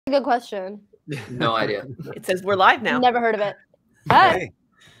a good question. No idea. It says we're live now. Never heard of it. Hi. Hey.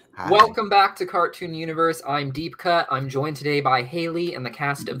 Hi. Welcome back to Cartoon Universe. I'm Deepcut. I'm joined today by Hailey and the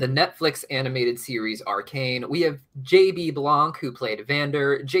cast of the Netflix animated series Arcane. We have JB Blanc, who played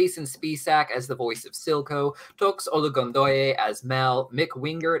Vander, Jason Spisak as the voice of Silco, Toks Olagundoye as Mel, Mick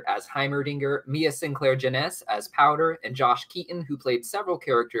Wingert as Heimerdinger, Mia Sinclair Jenness as Powder, and Josh Keaton, who played several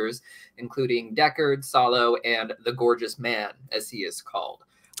characters, including Deckard, Salo, and the Gorgeous Man, as he is called.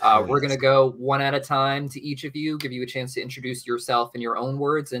 We're going to go one at a time to each of you, give you a chance to introduce yourself in your own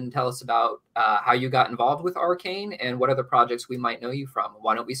words and tell us about how you got involved with Arcane and what other projects we might know you from.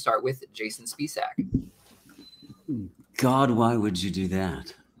 Why don't we start with Jason Spisak? God, why would you do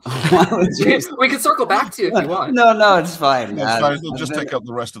that? We can circle back to you if you want. No, it's fine. We'll just take up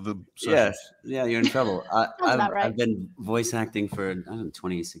the rest of the session. Yes, yeah, you're in trouble. Right. I've been voice acting for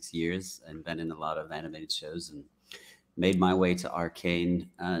 26 years and been in a lot of animated shows and made my way to Arcane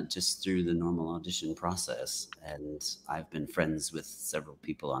just through the normal audition process. And I've been friends with several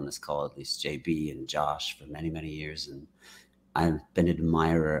people on this call, at least JB and Josh, for many, many years. And I've been an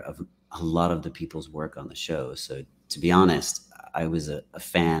admirer of a lot of the people's work on the show. So to be honest, I was a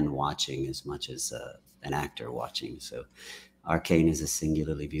fan watching as much as an actor watching. So Arcane is a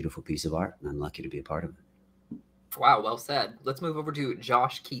singularly beautiful piece of art, and I'm lucky to be a part of it. Wow, well said. Let's move over to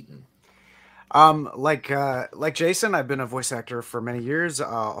Josh Keaton. Like Jason, I've been a voice actor for many years,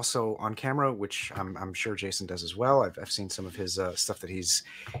 also on camera, which I'm sure Jason does as well. I've seen some of his stuff that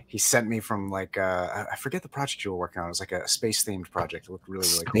he sent me from, like, I forget the project you were working on. It was like a space themed project. It looked really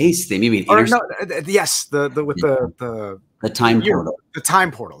cool. Space theme? You mean yes, the time portal. The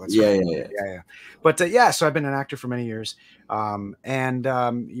time portal. That's yeah, right. yeah. But so I've been an actor for many years, and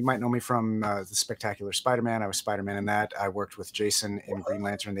you might know me from the Spectacular Spider-Man. I was Spider-Man in that. I worked with Jason in Green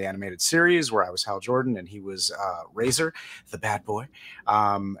Lantern, the animated series, where I was Hal Jordan and he was Razor, the bad boy.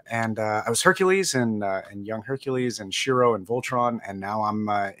 And I was Hercules and Young Hercules and Shiro and Voltron, and now I'm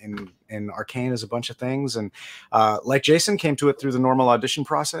in Arcane as a bunch of things. And like Jason, came to it through the normal audition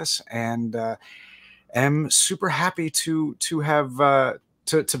process, and am super happy to have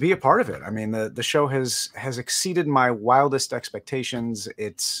to be a part of it. I mean, the show has exceeded my wildest expectations.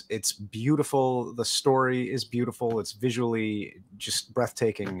 It's beautiful. The story is beautiful. It's visually just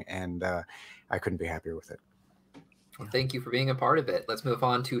breathtaking, and I couldn't be happier with it. Well, thank you for being a part of it. Let's move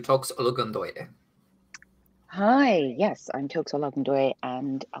on to Toks Olagundoye. Hi, yes, I'm Toks Olagundoye,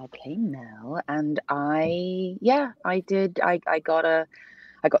 and I'll play Mel. And I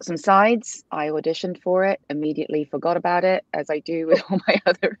got some sides. I auditioned for it, immediately forgot about it, as I do with all my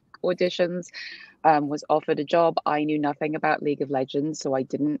other auditions. Was offered a job. I knew nothing about League of Legends, so I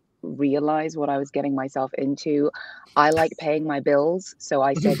didn't realize what I was getting myself into. I like paying my bills, so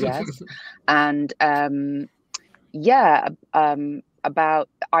I said yes. And I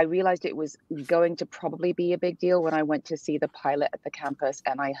realized it was going to probably be a big deal when I went to see the pilot at the campus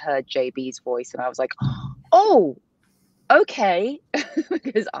and I heard JB's voice, and I was like, oh, okay,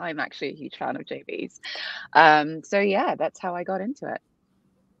 because I'm actually a huge fan of JB's. So yeah, that's how I got into it.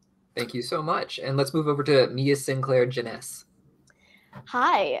 Thank you so much. And let's move over to Mia Sinclair Jenness.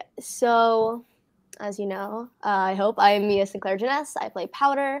 Hi. So, as you know, I hope I am Mia Sinclair Jenness. I play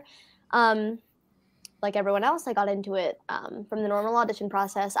Powder. Like everyone else, I got into it from the normal audition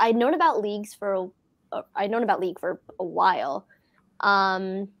process. I'd known about League for a while.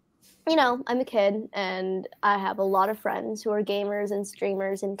 You know, I'm a kid and I have a lot of friends who are gamers and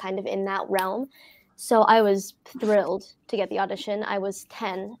streamers and kind of in that realm. So I was thrilled to get the audition. I was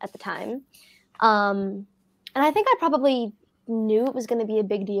 10 at the time. And I think I probably knew it was going to be a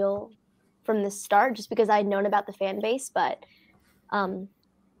big deal from the start just because I'd known about the fan base. But, you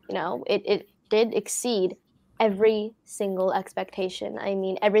know, it did exceed every single expectation. I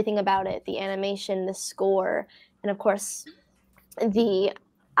mean, everything about it, the animation, the score, and of course, the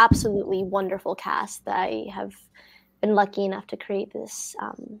absolutely wonderful cast that I have been lucky enough to create this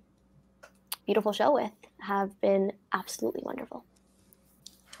beautiful show with have been absolutely wonderful.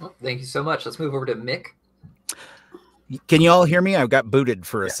 Well, thank you so much. Let's move over to Mick. Can you all hear me? I got booted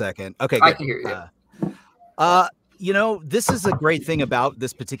for a second. Okay, good. I can hear you. You know, this is a great thing about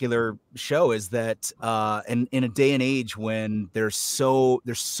this particular show is that in a day and age when there's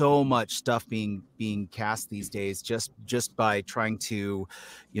so much stuff being cast these days, just by trying to,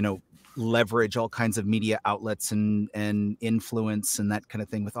 you know, leverage all kinds of media outlets and influence and that kind of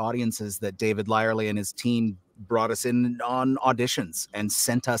thing with audiences, that David Lyerly and his team brought us in on auditions and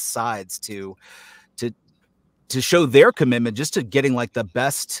sent us sides to show their commitment just to getting like the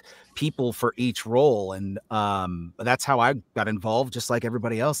best people for each role. And that's how I got involved, just like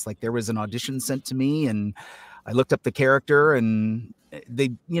everybody else. Like there was an audition sent to me and I looked up the character and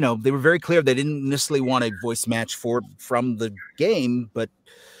they, you know, they were very clear they didn't necessarily want a voice match from the game, but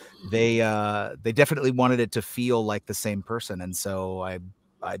they definitely wanted it to feel like the same person. And so I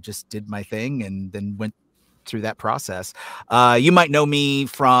just did my thing and then went through that process. You might know me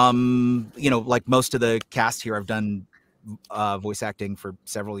from, you know, like most of the cast here. I've done voice acting for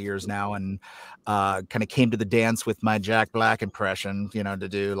several years now, and kind of came to the dance with my Jack Black impression, you know, to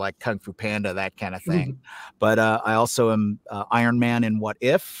do like Kung Fu Panda, that kind of thing. But I also am Iron Man in What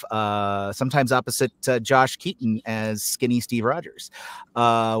If, sometimes opposite Josh Keaton as Skinny Steve Rogers,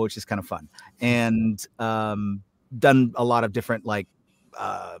 which is kind of fun. And done a lot of different like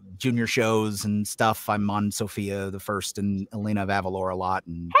junior shows and stuff. I'm on Sophia the First and Elena of Avalor a lot.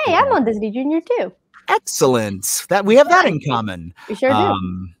 And Hey, I'm on Disney Junior too. Excellent. That we have that in common. We sure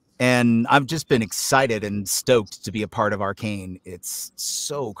do. And I've just been excited and stoked to be a part of Arcane. It's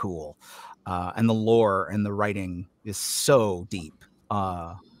so cool. And the lore and the writing is so deep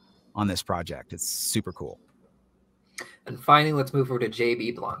on this project. It's super cool. And finally, let's move over to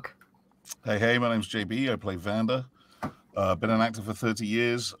JB Blanc. Hey, my name's JB. I play Vander. Been an actor for 30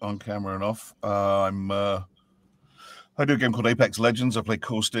 years, on camera and off. I do a game called Apex Legends. I play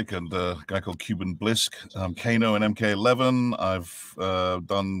Caustic and a guy called Cuban Blisk. Kano and MK11. I've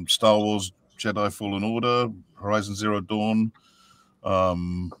done Star Wars Jedi Fallen Order, Horizon Zero Dawn,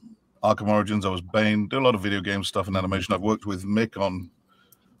 Arkham Origins. I was Bane. Do a lot of video game stuff and animation. I've worked with Mick on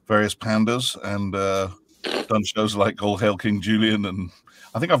various pandas and done shows like All Hail King Julian. And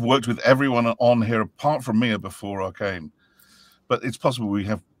I think I've worked with everyone on here apart from Mia before Arcane. But it's possible we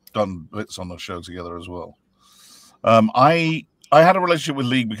have done bits on the show together as well. I had a relationship with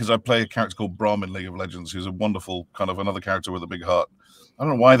League because I play a character called Brahm in League of Legends, who's a wonderful kind of another character with a big heart. I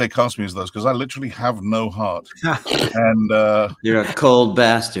don't know why they cast me as those, because I literally have no heart. And you're a cold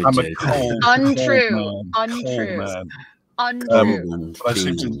bastard. I'm a cold, untrue, untrue, untrue. I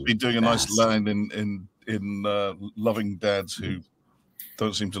seem to be doing a nice line in loving dads who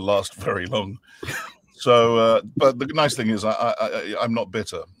don't seem to last very long. So, but the nice thing is, I'm not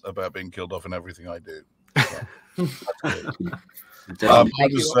bitter about being killed off in everything I do. So,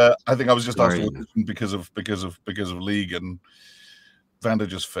 I think I was just asked to audition because of League, and Vander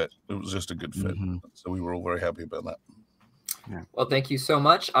just fit. It was just a good fit. So we were all very happy about that. Yeah. Well, thank you so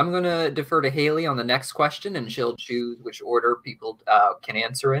much. I'm going to defer to Hailey on the next question, and she'll choose which order people can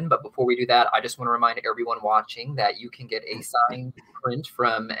answer in. But before we do that, I just want to remind everyone watching that you can get a signed print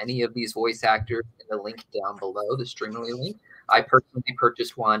from any of these voice actors in the link down below, the Streamily link. I personally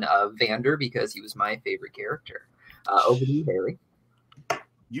purchased one of Vander because he was my favorite character. Over to you, Hailey.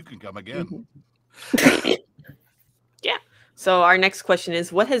 You can come again. Yeah. So our next question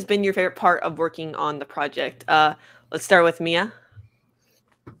is, what has been your favorite part of working on the project? Let's start with Mia.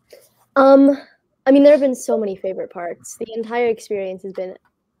 I mean, there have been so many favorite parts. The entire experience has been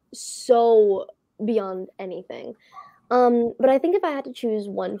so beyond anything. But I think if I had to choose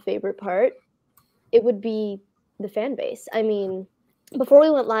one favorite part, it would be the fan base. I mean, before we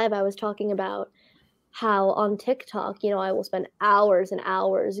went live, I was talking about how on TikTok, you know, I will spend hours and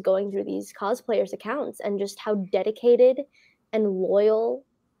hours going through these cosplayers' accounts, and just how dedicated and loyal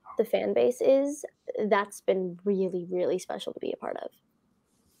the fan base is. That's been really, really special to be a part of.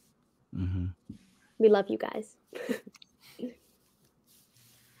 We love you guys.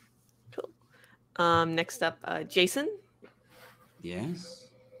 Cool. Next up, Jason. Yes.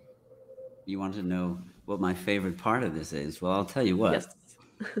 You want to know what my favorite part of this is? Well, I'll tell you what. Yes.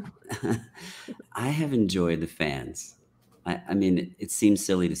 I have enjoyed the fans. I mean, it seems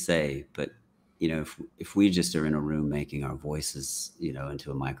silly to say, but you know, if we just are in a room making our voices, you know,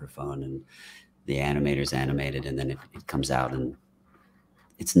 into a microphone, and the animator's animated, and then it comes out, and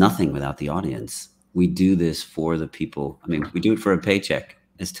it's nothing without the audience. We do this for the people. I mean, we do it for a paycheck,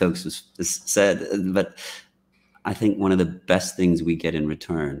 as Toks said, but I think one of the best things we get in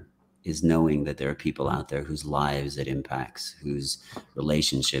return is knowing that there are people out there whose lives it impacts, whose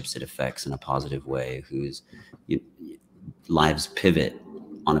relationships it affects in a positive way, whose lives pivot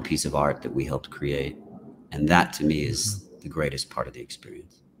on a piece of art that we helped create. And that to me is the greatest part of the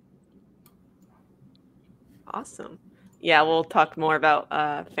experience. Awesome. Yeah, we'll talk more about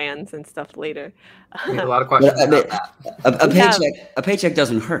fans and stuff later. We have a lot of questions about that. A paycheck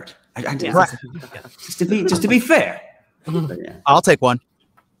doesn't hurt. Just to be fair. Yeah. I'll take one.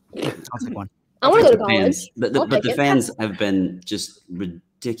 I'll take one. I want to go to college. But the fans have been just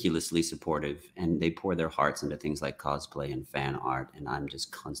ridiculously supportive, and they pour their hearts into things like cosplay and fan art, and I'm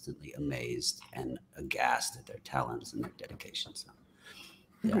just constantly amazed and aghast at their talents and their dedication. So,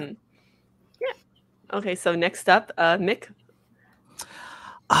 yeah. Yeah. Okay, so next up, Mick.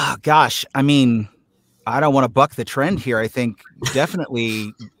 Gosh, I mean, I don't want to buck the trend here. I think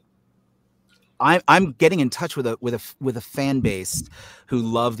definitely I'm getting in touch with a fan base who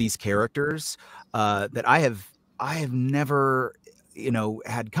love these characters that I have never, you know,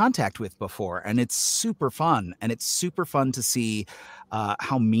 had contact with before, and it's super fun. And it's super fun to see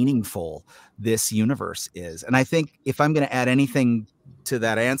how meaningful this universe is. And I think if I'm going to add anything to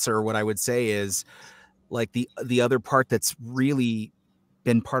that answer, what I would say is, like, the other part that's really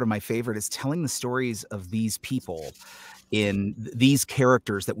been part of my favorite is telling the stories of these people in these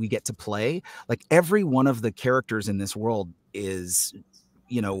characters that we get to play. Like, every one of the characters in this world is,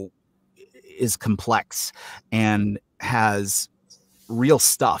 you know, is complex and has real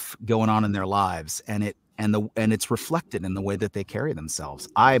stuff going on in their lives, and it's reflected in the way that they carry themselves.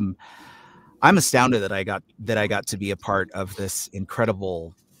 I'm astounded that I got to be a part of this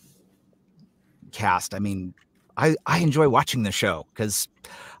incredible cast. I mean, I enjoy watching the show because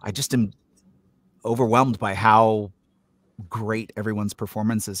I just am overwhelmed by how great everyone's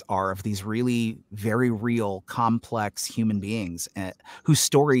performances are of these really very real, complex human beings whose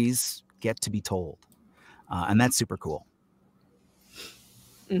stories get to be told. And that's super cool.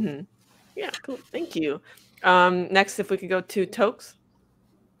 Mm-hmm. Yeah, cool. Thank you. Next, if we could go to Toks.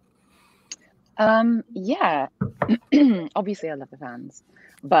 Yeah, obviously I love the fans,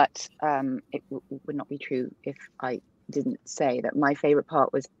 but it would not be true if I didn't say that my favorite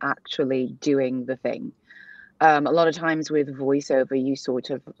part was actually doing the thing. A lot of times with voiceover, you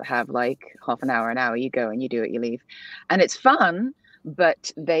sort of have like half an hour, you go and you do it, you leave. And it's fun,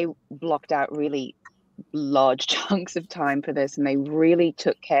 but they blocked out really large chunks of time for this. And they really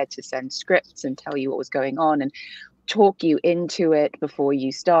took care to send scripts and tell you what was going on and talk you into it before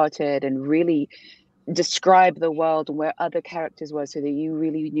you started and really describe the world and where other characters were so that you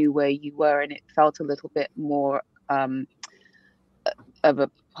really knew where you were. And it felt a little bit more of a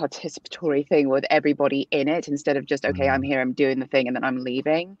participatory thing with everybody in it instead of just, okay, I'm here, I'm doing the thing, and then I'm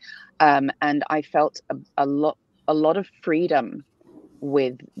leaving. And I felt a lot of freedom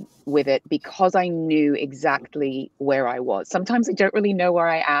with it because I knew exactly where I was. Sometimes I don't really know where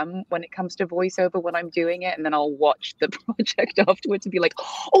I am when it comes to voiceover when I'm doing it, and then I'll watch the project afterwards and be like,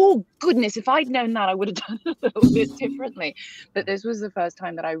 oh goodness, if I'd known that, I would have done it a little bit differently. But this was the first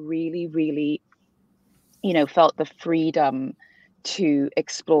time that I really, really, you know, felt the freedom to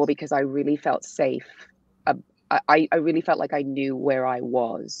explore because I really felt safe. I really felt like I knew where I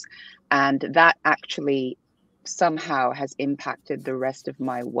was, and that actually somehow has impacted the rest of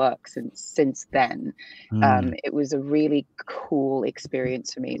my work since then. It was a really cool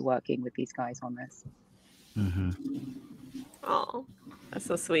experience for me working with these guys on this. Oh, that's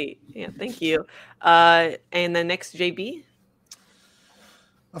so sweet. Yeah, thank you. And then next, JB.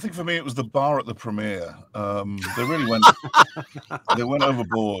 I think for me it was the bar at the premiere. They really went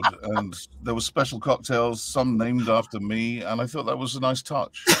overboard, and there were special cocktails, some named after me, and I thought that was a nice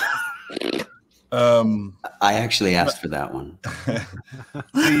touch. I actually asked for that one.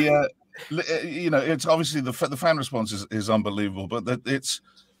 You know, it's obviously the fan response is unbelievable, but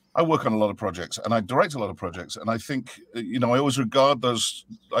I work on a lot of projects and I direct a lot of projects, and I think, you know, I always regard those.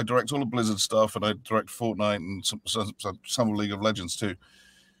 I direct all the Blizzard stuff, and I direct Fortnite and some of League of Legends too.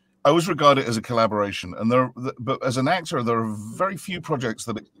 I always regard it as a collaboration, and but as an actor, there are very few projects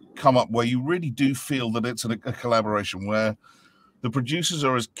that come up where you really do feel that it's a collaboration, where the producers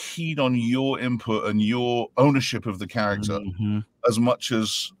are as keen on your input and your ownership of the character as much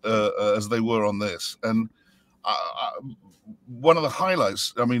as they were on this. And one of the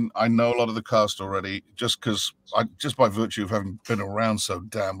highlights, I mean, I know a lot of the cast already, just by virtue of having been around so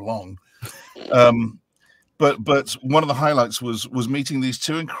damn long. But one of the highlights was meeting these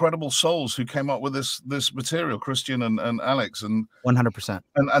two incredible souls who came up with this material, Christian and Alex, and 100%.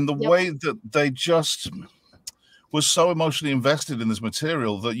 And the way that they just was so emotionally invested in this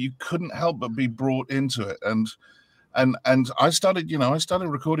material that you couldn't help but be brought into it. And I started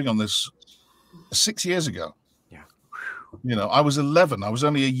recording on this 6 years ago. You know, I was 11. I was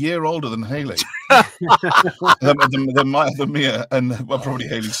only a year older than Hailey, than Mia, and well, probably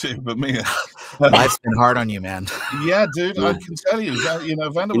Hailey too, but Mia. Life's been hard on you, man. Yeah, dude, I can tell you. You know,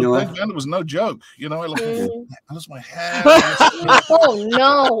 Vander was no joke. You know, I lost my hair. Oh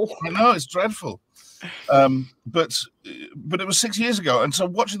no! I know, it's dreadful. But it was 6 years ago, and so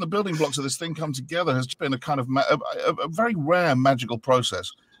watching the building blocks of this thing come together has been a kind of a very rare magical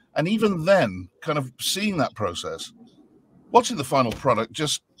process. And even then, kind of seeing that process. Watching the final product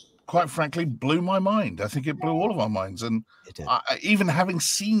just, quite frankly, blew my mind. I think it blew all of our minds. And even having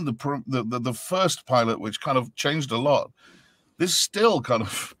seen the first pilot, which kind of changed a lot, this still kind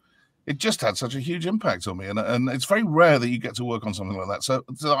of, it just had such a huge impact on me. And it's very rare that you get to work on something like that. So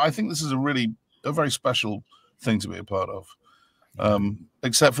I think this is a really a very special thing to be a part of,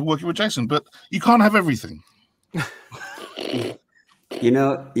 except for working with Jason. But you can't have everything. You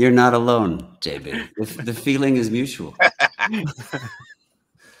know, you're not alone, JB. The feeling is mutual.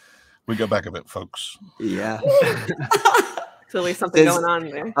 We go back a bit, folks. Yeah. Clearly something going on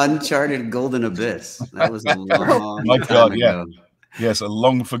there. Uncharted Golden Abyss. That was a long My time God, ago. yeah. Yes, a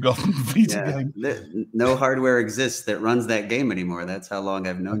long forgotten Vita game. No hardware exists that runs that game anymore. That's how long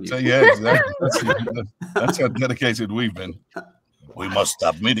I've known you. Yeah, exactly. That's how dedicated we've been. We must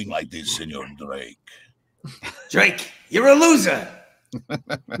stop meeting like this, Senor Drake. Drake, you're a loser.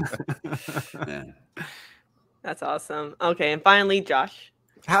 Yeah. That's awesome. Okay, and finally, Josh.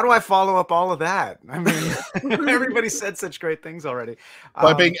 How do I follow up all of that? I mean, everybody said such great things already.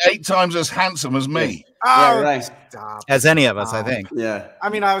 By being 8 times as handsome as me. Yeah, right. Stop. As any of us, I think. Yeah. I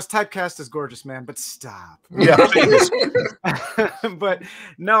mean, I was typecast as gorgeous, man, but stop. Yeah. But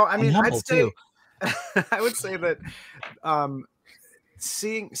no, I mean, I'd say, I would say that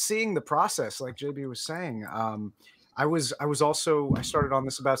seeing the process, like JB was saying, I started on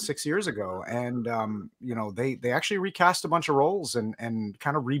this about 6 years ago, and you know, they actually recast a bunch of roles and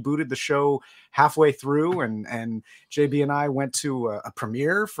kind of rebooted the show halfway through, and JB and I went to a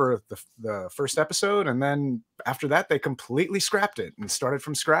premiere for the first episode, and then after that they completely scrapped it and started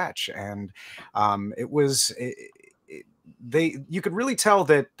from scratch, and you could really tell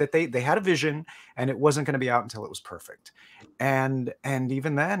that they had a vision, and it wasn't going to be out until it was perfect. And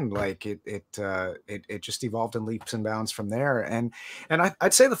even then, like it just evolved in leaps and bounds from there. And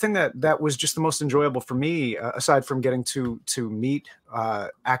I'd say the thing that was just the most enjoyable for me, aside from getting to meet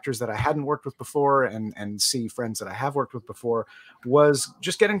actors that I hadn't worked with before and see friends that I have worked with before, was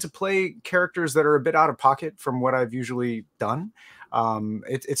just getting to play characters that are a bit out of pocket from what I've usually done.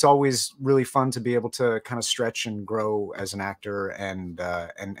 It's always really fun to be able to kind of stretch and grow as an actor and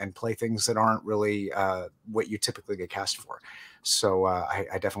play things that aren't really what you typically get cast for. So I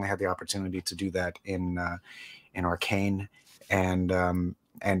definitely had the opportunity to do that in Arcane, and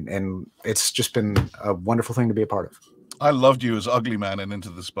it's just been a wonderful thing to be a part of. I loved you as Ugly Man in Into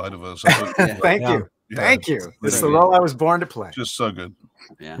the Spider-Verse. Thank you. Yeah. Thank you. This is the role I was born to play. Just so good.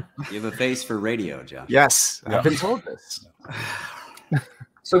 Yeah. You have a face for radio, Josh. Yes. I've been told this.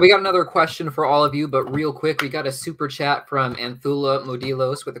 So we got another question for all of you, but real quick, we got a super chat from Anthula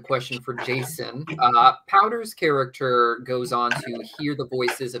Modilos with a question for Jason. Powder's character goes on to hear the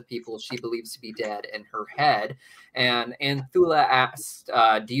voices of people she believes to be dead in her head. And Anthula asked,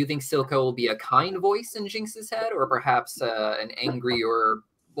 do you think Silco will be a kind voice in Jinx's head, or perhaps an angry or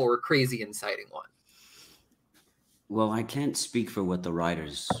crazy inciting one? Well, I can't speak for what the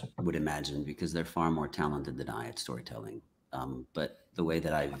writers would imagine, because they're far more talented than I at storytelling. But the way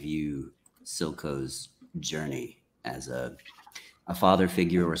that I view Silco's journey as a father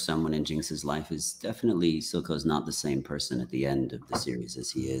figure or someone in Jinx's life is definitely, Silco's not the same person at the end of the series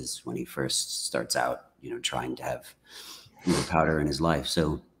as he is when he first starts out, you know, trying to have Powder in his life.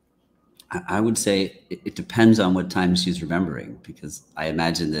 So I would say it depends on what time she's remembering, because I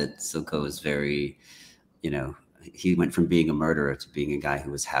imagine that Silco is very, you know, he went from being a murderer to being a guy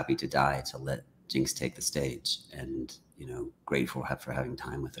who was happy to die to let Jinx take the stage, and, you know, grateful for having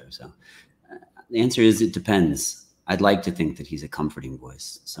time with her. So the answer is it depends. I'd like to think that he's a comforting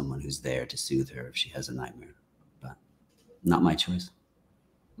voice, someone who's there to soothe her if she has a nightmare, but not my choice.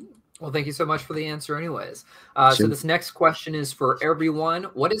 Well, thank you so much for the answer anyways. Sure. So this next question is for everyone.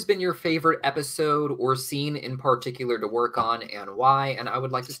 What has been your favorite episode or scene in particular to work on, and why? And I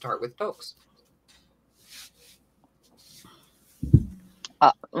would like to start with Toks.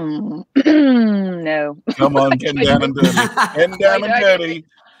 No. Come on, get down and dirty. Get down and dirty.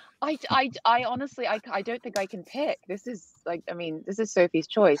 I honestly, I don't think I can pick. This is like, I mean, this is Sophie's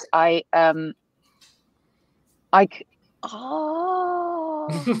choice. Oh.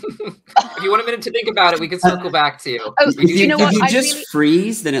 If you want a minute to think about it, we can circle back to you. Oh, you know what? If you just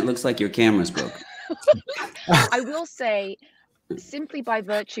freeze, then it looks like your camera's broken. I will say, simply by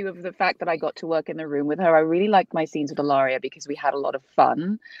virtue of the fact that I got to work in the room with her, I really liked my scenes with Ilaria because we had a lot of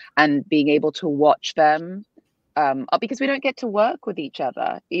fun, and being able to watch them, because we don't get to work with each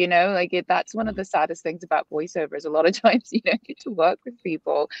other, you know, like that's one of the saddest things about voiceovers. A lot of times you don't get to work with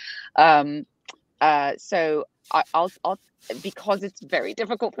people. So I'll because it's very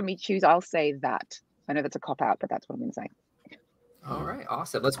difficult for me to choose, I'll say that. I know that's a cop-out, but that's what I'm going to say. All right,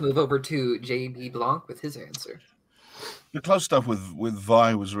 awesome. Let's move over to JB Blanc with his answer. The close stuff with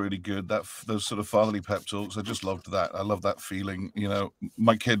Vi was really good. Those sort of fatherly pep talks, I just loved that. I love that feeling. You know,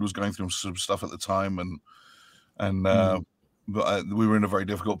 my kid was going through some stuff at the time, but we were in a very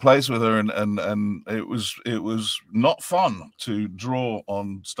difficult place with her, and it was not fun to draw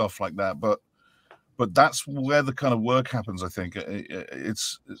on stuff like that. But but that's where the kind of work happens. I think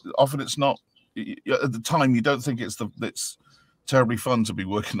it's often it's not at the time you don't think it's terribly fun to be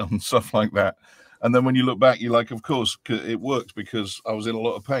working on stuff like that, and then when you look back, you're like, of course it worked because I was in a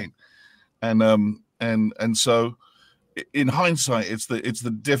lot of pain, and so in hindsight, it's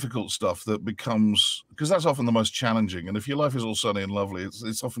the difficult stuff that becomes, because that's often the most challenging. And if your life is all sunny and lovely,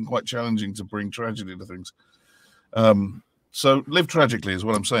 it's often quite challenging to bring tragedy to things. So live tragically is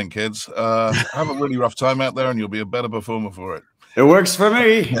what I'm saying, kids. Have a really rough time out there, and you'll be a better performer for it. It works for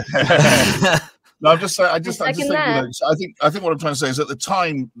me. No, I'm just saying. I think I think what I'm trying to say is at the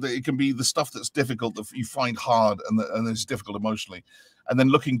time that it can be the stuff that's difficult that you find hard and it's difficult emotionally, and then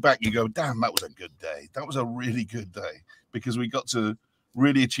looking back, you go, "Damn, that was a good day. That was a really good day because we got to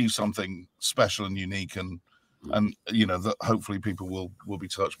really achieve something special and unique, and you know that hopefully people will be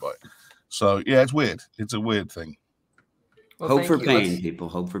touched by it." So yeah, it's weird. It's a weird thing. Well, hope for pain, people.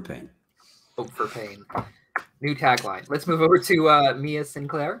 Hope for pain. Hope for pain. New tagline. Let's move over to Mia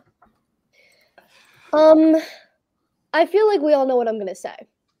Sinclair. I feel like we all know what I'm gonna say.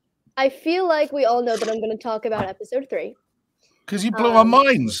 I feel like we all know that I'm gonna talk about episode 3. Because you blew our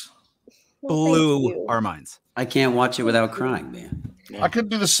minds. Blew our minds. I can't watch it without crying, man. I couldn't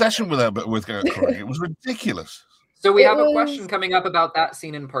do the session without crying. It was ridiculous. So we have a question coming up about that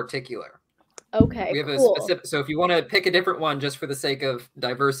scene in particular. Okay, we have cool. a specific. So if you want to pick a different one, just for the sake of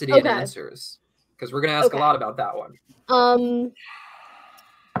diversity and answers, because we're going to ask a lot about that one.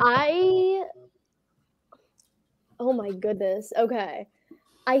 Oh my goodness. Okay,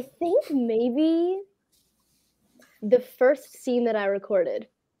 I think maybe the first scene that I recorded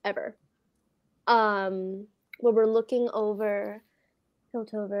ever, where we're looking over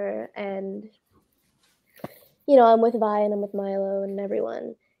Piltover, and you know, I'm with Vi and I'm with Milo and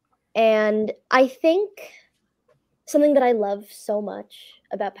everyone. And I think something that I love so much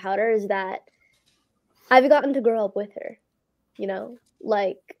about Powder is that I've gotten to grow up with her, you know,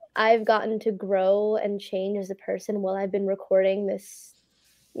 like I've gotten to grow and change as a person while I've been recording this,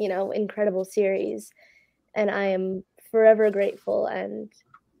 you know, incredible series. And I am forever grateful and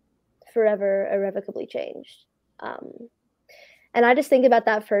forever irrevocably changed. And I just think about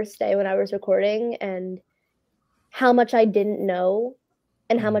that first day when I was recording and how much I didn't know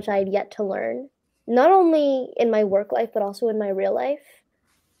and how much I had yet to learn, not only in my work life, but also in my real life.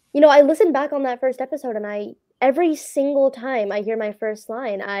 You know, I listened back on that first episode and every single time I hear my first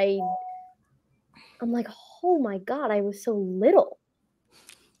line, I'm like, oh my God, I was so little.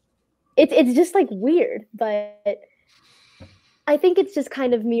 It's just like weird, but I think it's just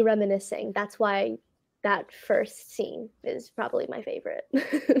kind of me reminiscing. That's why that first scene is probably my favorite.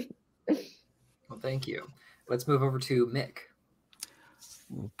 Well, thank you. Let's move over to Mick.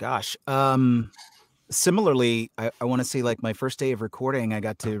 Gosh. Similarly, I want to say, like, my first day of recording, I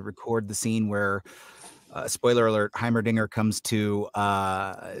got to record the scene where, spoiler alert, Heimerdinger comes to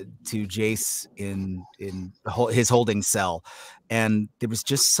Jace in his holding cell, and there was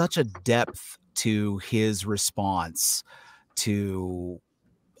just such a depth to his response to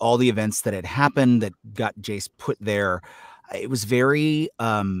all the events that had happened that got Jace put there. It was very.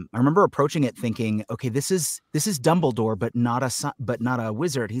 I remember approaching it thinking, okay, this is Dumbledore, but not a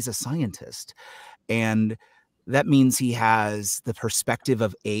wizard. He's a scientist, and that means he has the perspective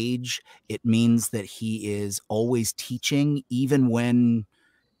of age. It means that he is always teaching, even when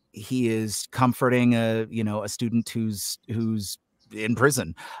he is comforting a student who's in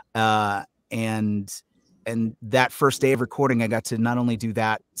prison. And that first day of recording, I got to not only do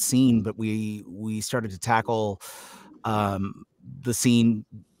that scene, but we started to tackle the scene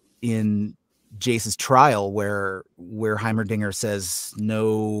in Jace's trial where Heimerdinger says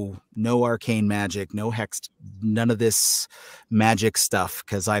no arcane magic, no hex, none of this magic stuff,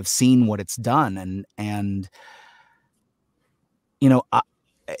 because I've seen what it's done. And you know,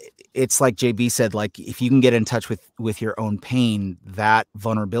 it's like JB said, like, if you can get in touch with your own pain, that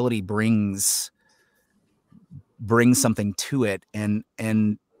vulnerability brings something to it. And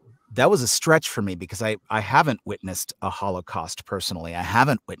that was a stretch for me, because I haven't witnessed a Holocaust personally. I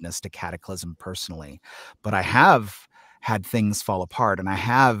haven't witnessed a cataclysm personally, but I have had things fall apart. And I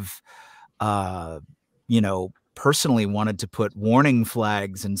have, personally wanted to put warning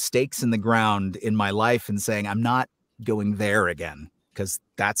flags and stakes in the ground in my life and saying, I'm not going there again, because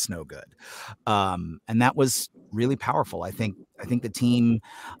that's no good. And that was really powerful. I think the team,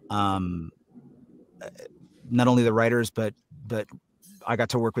 not only the writers, but I got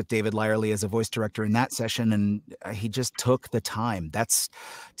to work with David Lyerly as a voice director in that session, and he just took the time. That's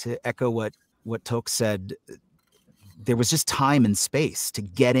to echo what Toks said. There was just time and space to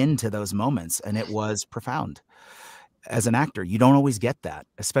get into those moments, and it was profound. as an actor. You don't always get that,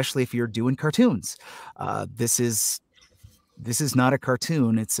 especially if you're doing cartoons. This is not a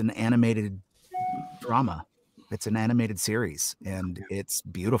cartoon. It's an animated drama. It's an animated series, and it's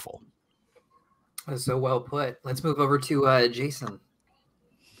beautiful. That's so well put. Let's move over to Jason.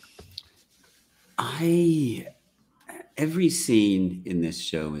 Every scene in this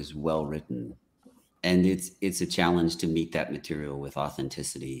show is well written, and it's a challenge to meet that material with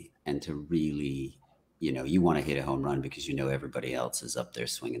authenticity and to really, you want to hit a home run because everybody else is up there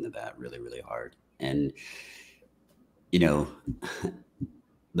swinging the bat really, really hard. And the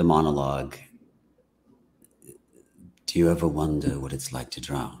monologue, do you ever wonder what it's like to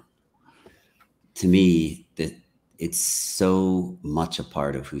drown? To me, that it's so much a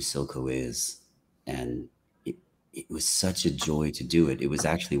part of who Silco is, and it was such a joy to do it. It was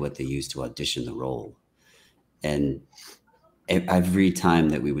actually what they used to audition the role. And every time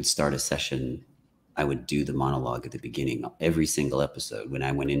that we would start a session, I would do the monologue at the beginning. Every single episode, when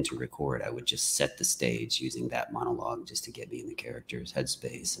I went in to record, I would just set the stage using that monologue just to get me in the character's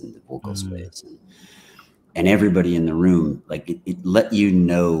headspace and the vocal space. And everybody in the room, like it let you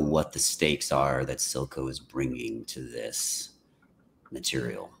know what the stakes are that Silco is bringing to this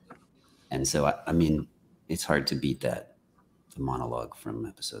material. And so, I mean, it's hard to beat that, the monologue from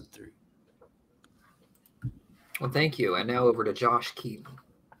episode 3. Well, thank you. And now over to Josh Keaton.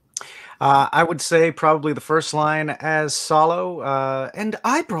 I would say probably the first line as Salo, and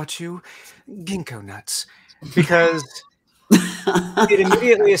I brought you ginkgo nuts, because it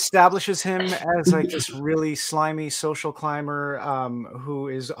immediately establishes him as like this really slimy social climber who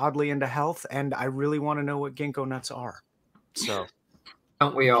is oddly into health, and I really want to know what ginkgo nuts are. So,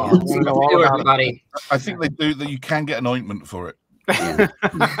 don't we all? Everybody. I think they do that. You can get an ointment for it. Yeah.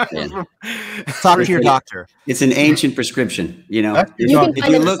 Talk to your doctor. It's an ancient prescription, You can find it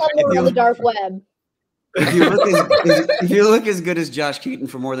somewhere on the dark web. If you look as good as Josh Keaton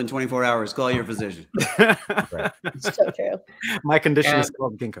for more than 24 hours, call your physician. Right. It's so true. My condition is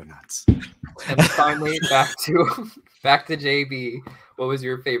called ginkgo nuts. And finally, back to JB. What was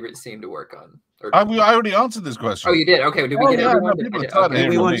your favorite scene to work on? I already answered this question. Oh, you did? Okay. Did we get everyone?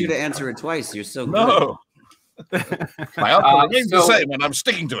 We want you to answer it twice. You're so good. No. My answer remains the same, and I'm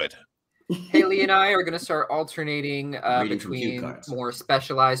sticking to it. Hailey and I are going to start alternating between more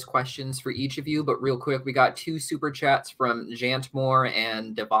specialized questions for each of you. But real quick, we got 2 super chats from Jantmore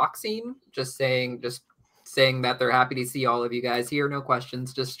and Devoxine, just saying that they're happy to see all of you guys here. No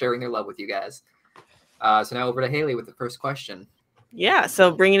questions, just sharing their love with you guys. So now over to Hailey with the first question. Yeah,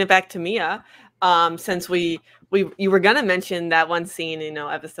 so bringing it back to Mia, since you were gonna mention that one scene in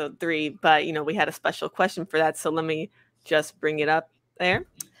episode 3, but we had a special question for that, so let me just bring it up there.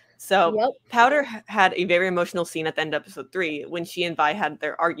 So Powder had a very emotional scene at the end of episode 3 when she and Vi had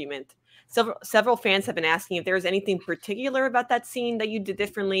their argument. Several fans have been asking if there was anything particular about that scene that you did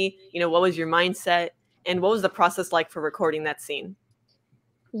differently. What was your mindset, and what was the process like for recording that scene?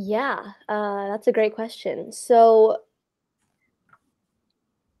 Yeah, that's a great question. So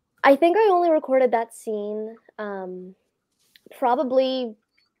I think I only recorded that scene probably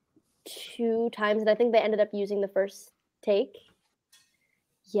 2 times, and I think they ended up using the first take.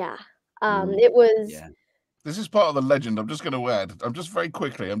 Yeah. It was... Yeah. This is part of the legend. I'm just going to add. I'm just very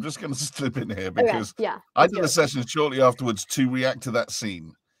quickly. I'm just going to slip in here because I did a session shortly afterwards to react to that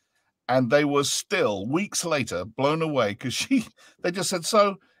scene, and they were still weeks later blown away because they just said,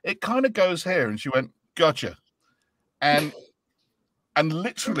 "So it kind of goes here," and she went, "Gotcha," and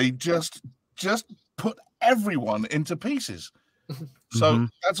literally just put everyone into pieces. So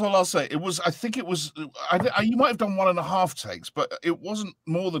that's all I'll say. It was, I think it was, you might have done 1.5 takes, but it wasn't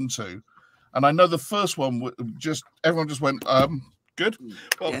more than 2. And I know the first one everyone just went, good.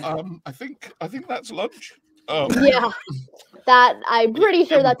 Well, I think that's lunch. Yeah, I'm pretty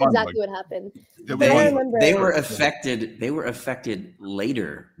sure that's exactly what happened. They were affected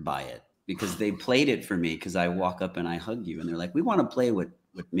later by it because they played it for me because I walk up and I hug you and they're like, we want to play what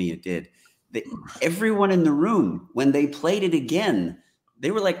Mia did. Everyone in the room, when they played it again,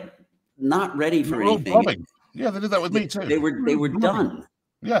 they were like not ready for anything. Yeah, they did that with me too. They were done.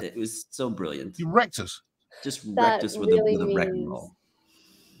 Yeah, it was so brilliant. You wrecked us. Just wrecked us with a wrecking ball.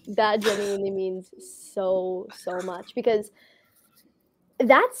 That genuinely means so much because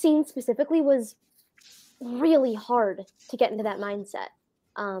that scene specifically was really hard to get into that mindset.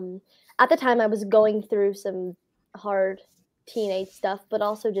 At the time, I was going through some hard teenage stuff, but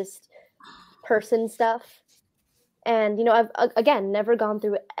also just person stuff. And, I've, again, never gone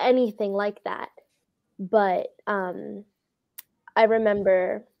through anything like that. But I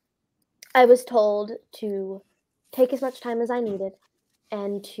remember I was told to take as much time as I needed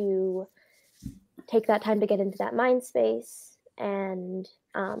and to take that time to get into that mind space and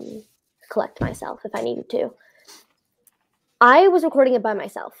collect myself if I needed to. I was recording it by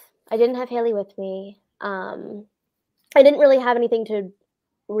myself. I didn't have Hailey with me. I didn't really have anything to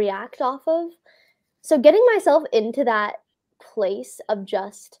react off of. So getting myself into that place of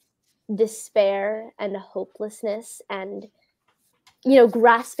just despair and hopelessness and, you know,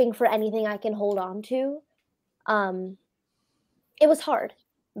 grasping for anything I can hold on to, it was hard,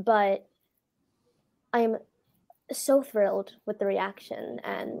 but I am so thrilled with the reaction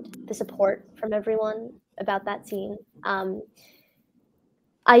and the support from everyone about that scene.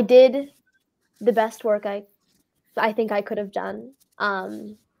 I did the best work I think I could have done,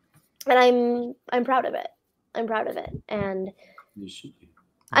 and I'm proud of it. I'm proud of it, and You should be.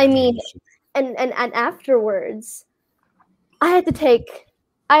 I mean, and afterwards, I had to take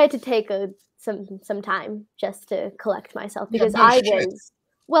some time just to collect myself because no shit. was,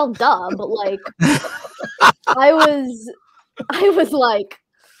 well, duh, but like I was like,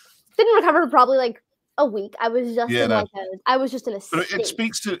 didn't recover for probably like a week. I was just I was just in a But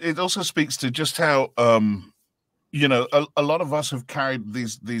state. it also speaks to just how you know, a lot of us have carried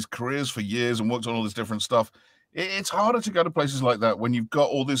these careers for years and worked on all this different stuff. It's harder to go to places like that when you've got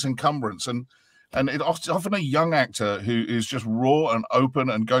all this encumbrance, and it's often a young actor who is just raw and open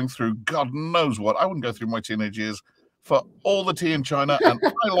and going through God knows what. I wouldn't go through my teenage years for all the tea in China, and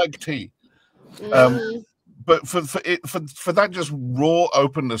I like tea. But for that just raw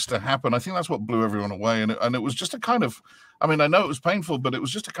openness to happen, I think that's what blew everyone away. And it was just a kind of, I mean, I know it was painful, but it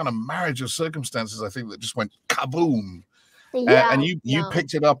was just a kind of marriage of circumstances, I think, that just went kaboom. Yeah, And you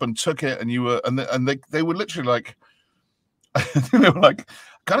picked it up and took it, and you were, and they were literally like, they were like,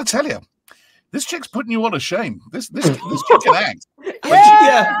 gotta tell you, this chick's putting you all to shame. This chick can act. She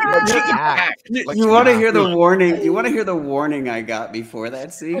can act. Like, You want to hear the warning? You want to hear the warning I got before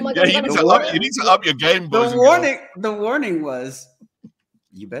that scene? Oh my Yeah, God, you need to up your game, boys. The warning was,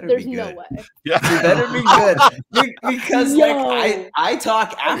 you better there's be no good. way. Yeah. You better be good because like I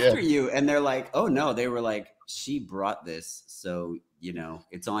talk after you, and they're like, oh no, they were like, she brought this, so you know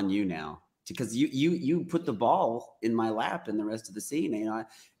it's on you now because you put the ball in my lap in the rest of the scene. You know,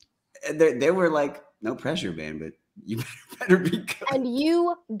 they were like, no pressure, man, but you better be good. And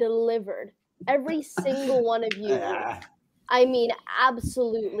you delivered. Every single one of you. I mean,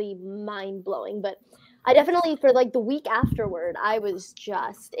 absolutely mind-blowing. But I definitely, for like the week afterward, I was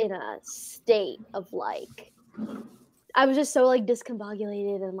just in a state of like, I was just so like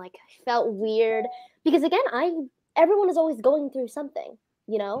discombobulated and like felt weird. Because again, everyone is always going through something,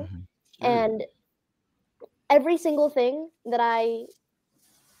 you know? And every single thing that I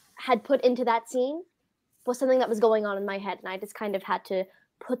had put into that scene was something that was going on in my head, and I just kind of had to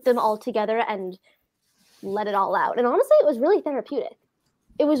put them all together and let it all out. And honestly, it was really therapeutic.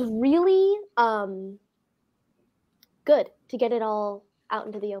 It was really good to get it all out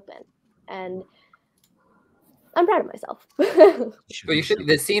into the open, and I'm proud of myself. But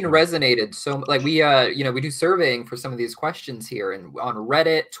the scene resonated so like we you know, we do surveying for some of these questions here, and on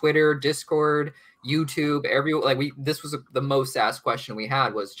Reddit, Twitter, Discord, YouTube, this was the most asked question we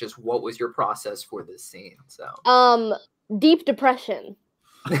had was just what was your process for this scene? So deep depression.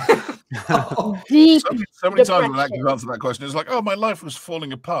 Deep so many times when actors answer that question, it's like, oh, my life was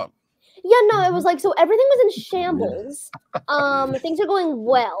falling apart. Yeah, no, it was like, so everything was in shambles. Things are going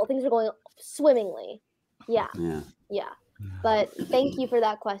well. Things are going swimmingly. Yeah. But thank you for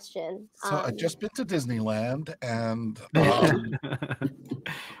that question. So I just been to Disneyland, and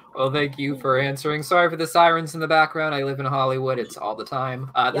well, thank you for answering. Sorry for the sirens in the background. I live in Hollywood. It's all the time.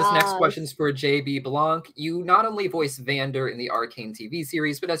 This next question is for JB Blanc. You not only voice Vander in the Arcane TV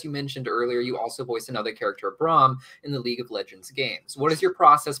series, but as you mentioned earlier, you also voice another character, Braum, in the League of Legends games. What is your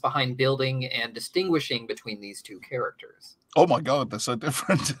process behind building and distinguishing between these two characters? Oh my God, they're so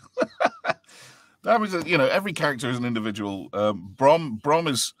different. That was, you know, every character is an individual. Braum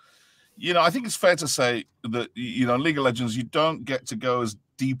is, you know, I think it's fair to say that, you know, in League of Legends, you don't get to go as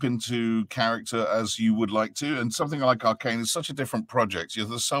deep into character as you would like to. And something like Arcane is such a different project. You know,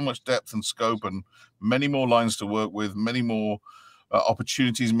 there's so much depth and scope and many more lines to work with, many more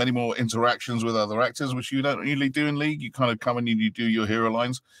opportunities, many more interactions with other actors, which you don't usually do in League. You kind of come in and you do your hero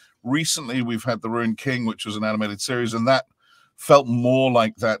lines. Recently, we've had The Ruined King, which was an animated series, and that felt more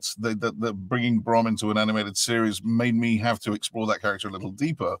like that bringing Braum into an animated series made me have to explore that character a little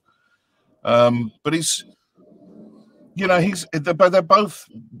deeper. But he's, you know, they're both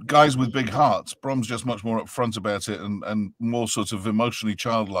guys with big hearts. Brom's just much more upfront about it and more sort of emotionally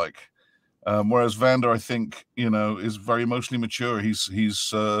childlike. Whereas Vander, I think, you know, is very emotionally mature. He's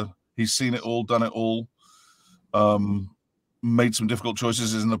seen it all, done it all. made some difficult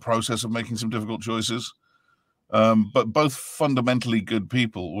choices, is in the process of making some difficult choices. But both fundamentally good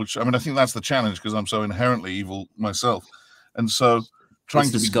people, which, I mean, I think that's the challenge because I'm so inherently evil myself. And so trying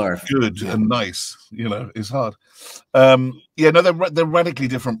to be good and nice, you know, is hard. Yeah, no, they're radically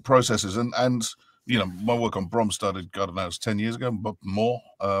different processes. And you know, my work on Brom started, God knows, 10 years ago, but more.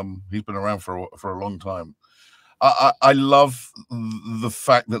 He's been around for a long time. I love the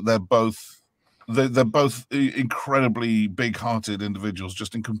fact that they're both incredibly big-hearted individuals,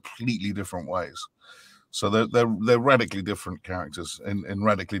 just in completely different ways. So they're radically different characters in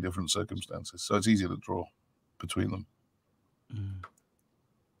radically different circumstances. So it's easier to draw between them.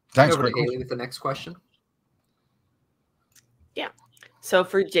 Thanks, over to Hailey with the next question. Yeah. So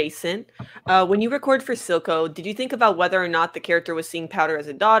for Jason, when you record for Silco, did you think about whether or not the character was seeing Powder as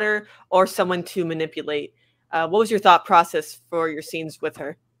a daughter or someone to manipulate? What was your thought process for your scenes with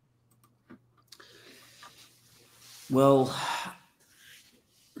her? Well,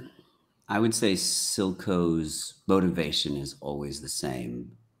 I would say Silco's motivation is always the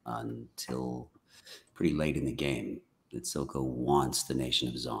same until pretty late in the game. That Silco wants the nation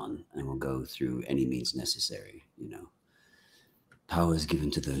of Zon and will go through any means necessary. You know, power is given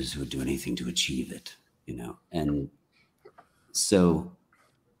to those who would do anything to achieve it. You know, and so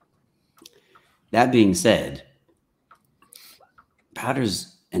that being said,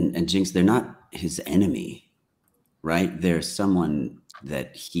 Powder's and Jinx, they're not his enemy, right? They're someone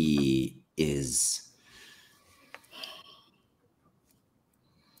that he is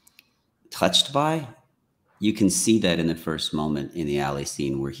touched by. You can see that in the first moment in the alley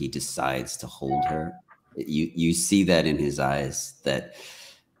scene where he decides to hold her. You see that in his eyes that,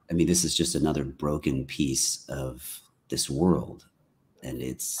 I mean, this is just another broken piece of this world, and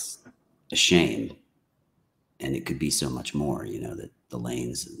it's a shame. And it could be so much more, you know, that the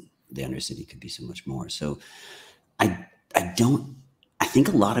lanes and the Undercity could be so much more. So I think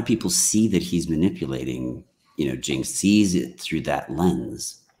a lot of people see that he's manipulating, you know, Jinx sees it through that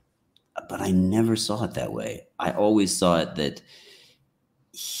lens, but I never saw it that way. I always saw it that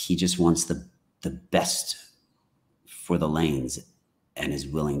he just wants the best for the lanes and is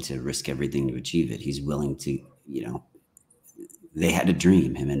willing to risk everything to achieve it. He's willing to, you know, they had a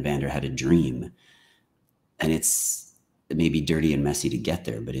dream, him and Vander had a dream. And it may be dirty and messy to get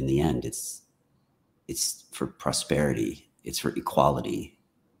there, but in the end, it's for prosperity. It's for equality.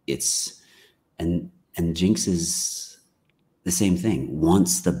 And Jinx is the same thing.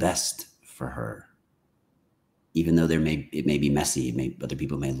 Wants the best for her, even though it may be messy. Other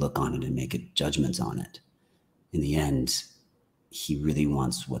people may look on it and make judgments on it. In the end, he really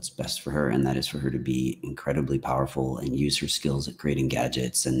wants what's best for her, and that is for her to be incredibly powerful and use her skills at creating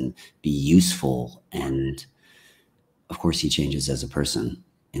gadgets and be useful. And of course, he changes as a person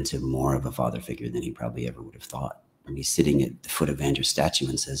into more of a father figure than he probably ever would have thought. And he's sitting at the foot of Vander's statue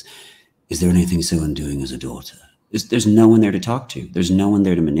and says, "Is there anything so undoing as a daughter?" There's no one there to talk to. There's no one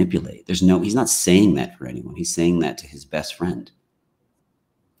there to manipulate. He's not saying that for anyone. He's saying that to his best friend.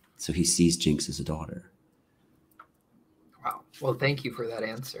 So he sees Jinx as a daughter. Wow. Well, thank you for that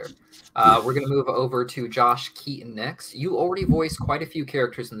answer. We're going to move over to Josh Keaton next. You already voiced quite a few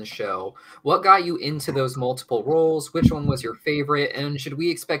characters in the show. What got you into those multiple roles? Which one was your favorite? And should we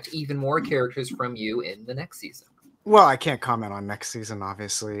expect even more characters from you in the next season? Well, I can't comment on next season,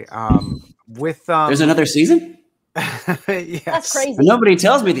 obviously. There's another season? Yes. That's crazy. Nobody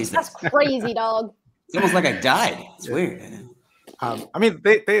tells me these things. That's crazy, dog. It's almost like I died. It's weird. I mean,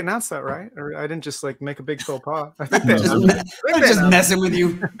 they announced that, right? Or I didn't just like make a big faux pas. I think I'm just messing with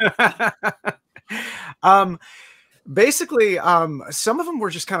you. Basically, some of them were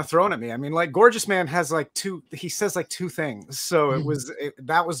just kind of thrown at me. I mean, like Gorgeous Man has like he says like two things. So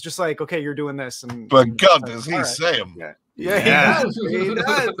that was just like, okay, you're doing this. And but God, does he say them? Yeah, he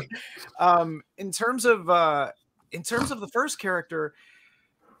does. In terms of the first character,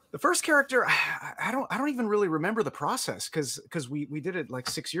 I don't even really remember the process because we did it like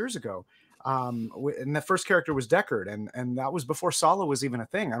 6 years ago. And the first character was Deckard, and that was before Salo was even a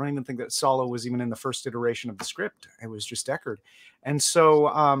thing. I don't even think that Salo was even in the first iteration of the script. It was just Deckard. And so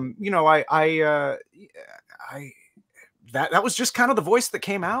you know, that was just kind of the voice that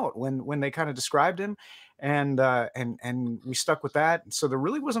came out when they kind of described him. And we stuck with that. So there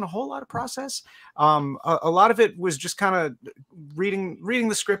really wasn't a whole lot of process. A lot of it was just kind of reading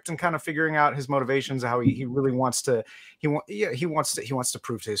the script and kind of figuring out his motivations, how he really wants to he wants to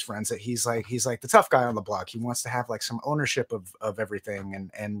prove to his friends that he's like the tough guy on the block. He wants to have like some ownership of everything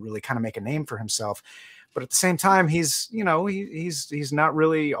and really kind of make a name for himself. But at the same time, he's not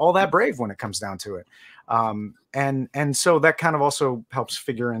really all that brave when it comes down to it. And so that kind of also helps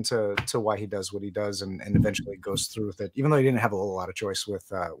figure into why he does what he does, and eventually goes through with it, even though he didn't have a lot of choice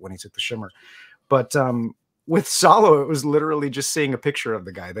with when he took the shimmer. But with Salo, it was literally just seeing a picture of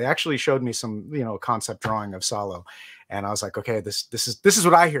the guy. They actually showed me some, concept drawing of Salo, and I was like, okay, this is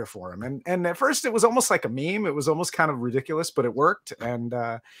what I hear for him. And at first it was almost like a meme. It was almost kind of ridiculous, but it worked.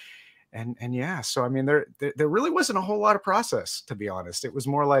 And yeah, so I mean, there really wasn't a whole lot of process, to be honest. It was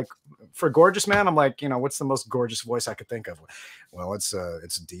more like, for Gorgeous Man, I'm like, what's the most gorgeous voice I could think of? Well, it's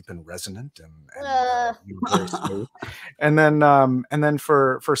deep and resonant and very smooth. And then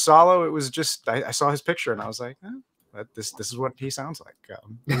for Salo, it was just I saw his picture and I was like, this is what he sounds like.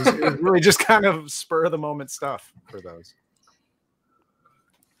 It was really just kind of spur of the moment stuff for those.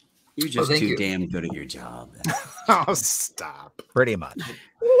 You're just too damn good at your job. Oh, stop. Pretty much.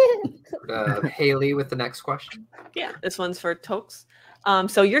 Hailey with the next question. Yeah, this one's for Toks.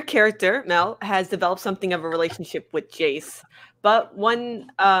 So your character, Mel, has developed something of a relationship with Jace, but one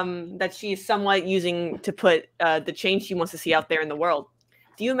that she's somewhat using to put the change she wants to see out there in the world.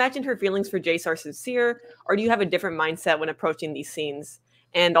 Do you imagine her feelings for Jace are sincere, or do you have a different mindset when approaching these scenes?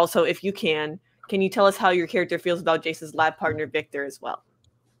 And also, if you can you tell us how your character feels about Jace's lab partner, Victor, as well?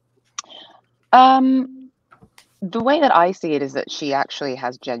 The way that I see it is that she actually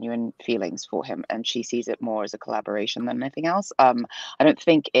has genuine feelings for him, and she sees it more as a collaboration than anything else. I don't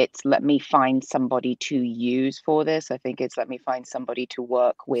think it's let me find somebody to use for this. I think it's let me find somebody to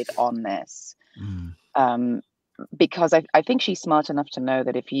work with on this. Because I think she's smart enough to know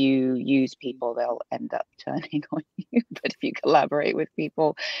that if you use people, they'll end up turning on you. But if you collaborate with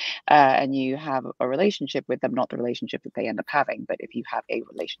people and you have a relationship with them, not the relationship that they end up having, but if you have a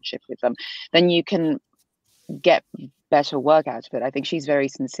relationship with them, then you can get better work out of it. I think she's very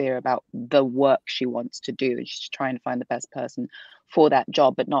sincere about the work she wants to do, and she's trying to find the best person for that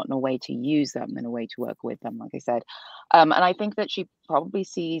job, but not in a way to use them, in a way to work with them, like I said. And I think that she probably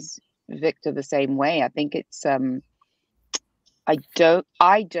sees Victor the same way. I think it's I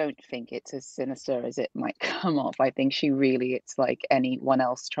don't think it's as sinister as it might come off. I think it's like anyone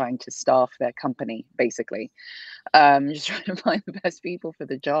else trying to staff their company, basically. Just trying to find the best people for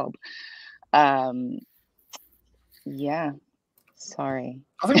the job. Yeah, sorry.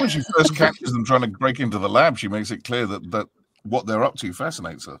 I think when she first catches them trying to break into the lab, she makes it clear that what they're up to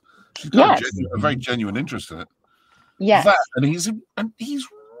fascinates her. She's got a very genuine interest in it. Yes. And he's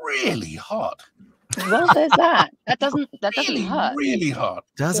really hot. Well, there's that. That doesn't hurt. Really hot.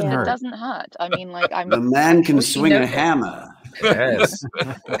 Doesn't hurt. It doesn't hurt. I mean, like, the man can swing a hammer. Yes.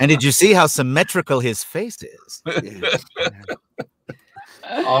 And did you see how symmetrical his face is?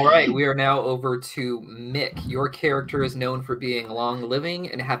 All right, we are now over to Mick. Your character is known for being long-living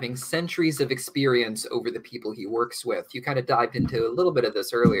and having centuries of experience over the people he works with. You kind of dived into a little bit of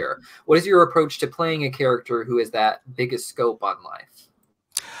this earlier. What is your approach to playing a character who has that biggest scope on life?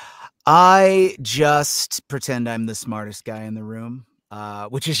 I just pretend I'm the smartest guy in the room,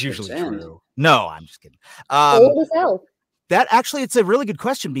 which is usually true. No, I'm just kidding. That actually, it's a really good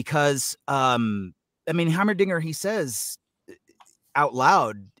question because, I mean, Heimerdinger, he says out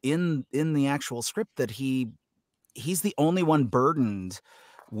loud in the actual script that he's the only one burdened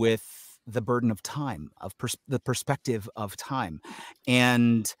with the burden of time, of the perspective of time.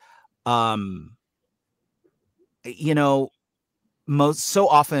 And, so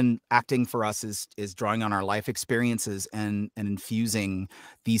often acting for us is drawing on our life experiences and infusing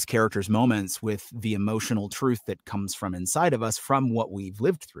these characters' moments with the emotional truth that comes from inside of us from what we've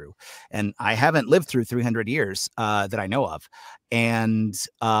lived through. And I haven't lived through 300 years that I know of. And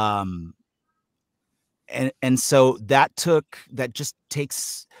so that just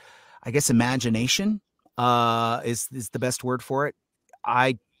takes, I guess, imagination is the best word for it.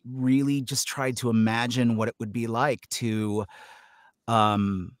 I really just tried to imagine what it would be like to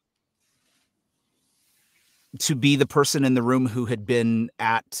be the person in the room who had been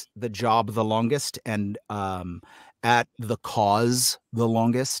at the job the longest and at the cause the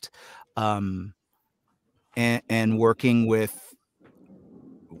longest, and working with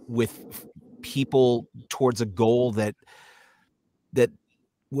people towards a goal that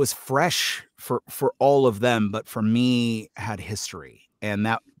was fresh for all of them, but for me had history, and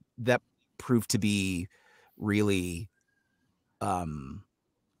that proved to be really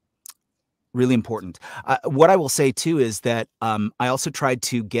really important. What I will say too is that I also tried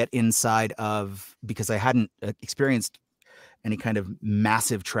to get inside of, because I hadn't experienced any kind of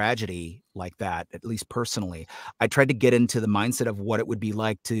massive tragedy like that, at least personally, I tried to get into the mindset of what it would be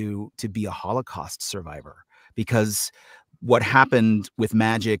like to be a Holocaust survivor, because what happened with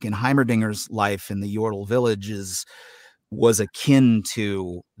Magic and Heimerdinger's life in the Yordle villages was akin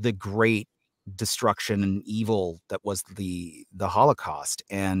to the great destruction and evil that was the Holocaust.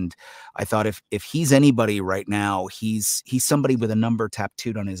 And I thought if he's anybody right now, he's somebody with a number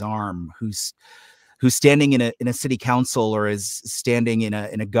tattooed on his arm who's standing in a city council or is standing in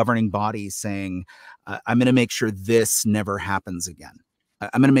a governing body saying, I'm going to make sure this never happens again.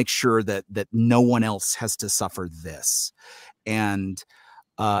 I'm going to make sure that no one else has to suffer this. And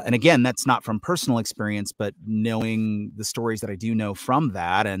again, that's not from personal experience, but knowing the stories that I do know from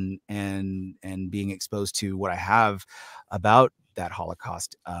that and being exposed to what I have about that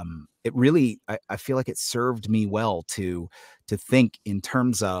Holocaust, it really, I feel like it served me well to think in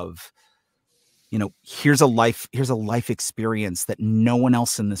terms of, you know, here's a life experience that no one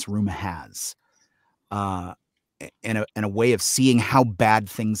else in this room has, and a way of seeing how bad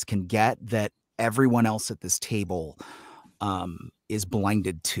things can get that everyone else at this table is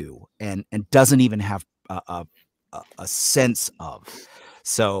blinded to and doesn't even have a sense of.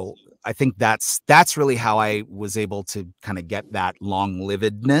 So I think that's really how I was able to kind of get that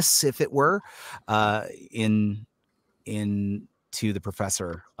long-livedness, if it were, to the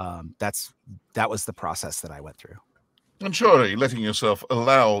professor. That was the process that I went through. And surely letting yourself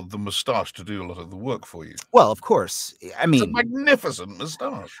allow the moustache to do a lot of the work for you. Well, of course. I mean, it's a magnificent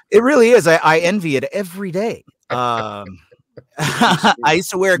moustache. It really is. I envy it every day. I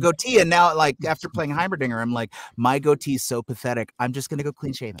used to wear a goatee, and now, like, after playing Heimerdinger, I'm like, my goatee is so pathetic. I'm just gonna go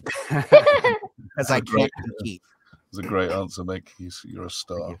clean shaven because I can't compete. It's a great answer, Mick. You're a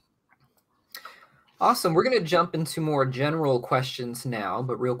star. Awesome. We're going to jump into more general questions now,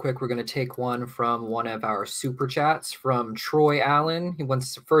 but real quick, we're going to take one from one of our super chats from Troy Allen. He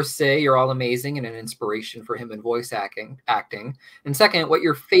wants to first say you're all amazing and an inspiration for him in voice acting. And second, what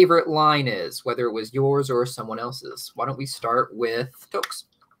your favorite line is, whether it was yours or someone else's. Why don't we start with Toks?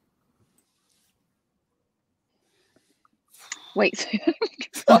 Wait,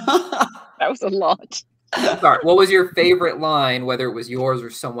 that was a lot. Sorry, what was your favorite line, whether it was yours or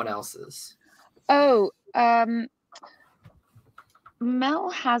someone else's? Oh, Mel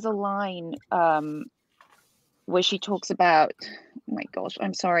has a line where she talks about, oh my gosh,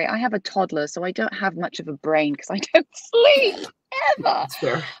 I'm sorry, I have a toddler, so I don't have much of a brain because I don't sleep ever. That's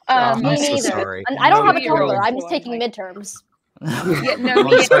fair. I'm so sorry. I don't have a toddler. I'm just taking midterms. Yeah, no,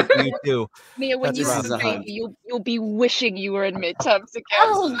 you too. Mia, when you have a baby, you'll be wishing you were in midterms again.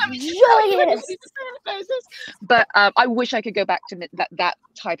 Oh, joyous! But I wish I could go back to that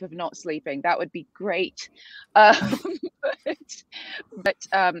type of not sleeping. That would be great. But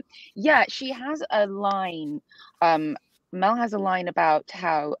yeah, she has a line. Mel has a line about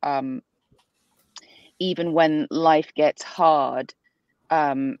how even when life gets hard,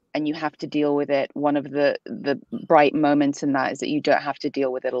 and you have to deal with it, one of the bright moments in that is that you don't have to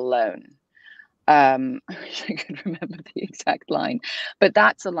deal with it alone. I wish I could remember the exact line, but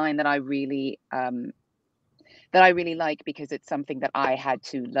that's a line that I really like, because it's something that I had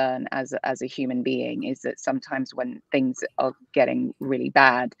to learn as a human being, is that sometimes when things are getting really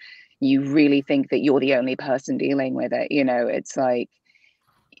bad, you really think that you're the only person dealing with it. You know, it's like,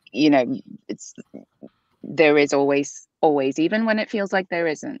 you know, there is always, even when it feels like there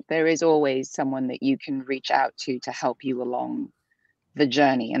isn't, there is always someone that you can reach out to help you along the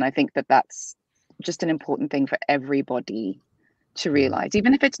journey. And I think that that's just an important thing for everybody to realize,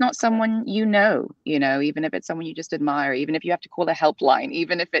 even if it's not someone you know, even if it's someone you just admire, even if you have to call a helpline,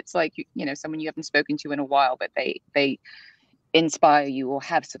 even if it's like, you know, someone you haven't spoken to in a while, but they inspire you or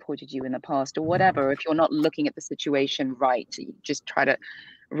have supported you in the past or whatever. If you're not looking at the situation right, you just try to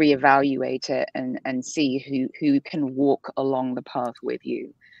reevaluate it and see who can walk along the path with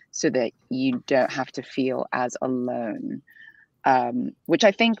you, so that you don't have to feel as alone. Which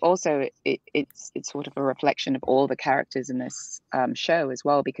I think also it's sort of a reflection of all the characters in this show as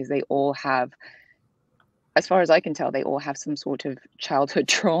well, because they all have, as far as I can tell, they all have some sort of childhood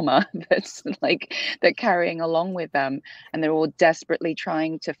trauma that's like they're carrying along with them, and they're all desperately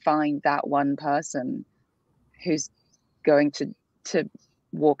trying to find that one person who's going to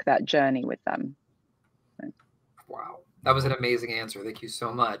walk that journey with them. Wow, that was an amazing answer. Thank you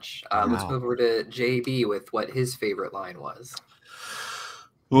so much. Let's move over to JB with what his favorite line was.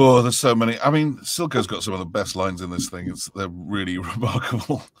 Oh, there's so many. I mean, Silco's got some of the best lines in this thing. They're really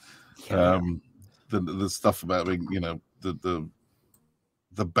remarkable. Yeah. The stuff about being, you know,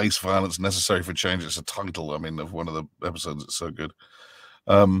 the base violence necessary for change. It's a title, I mean, of one of the episodes. It's so good.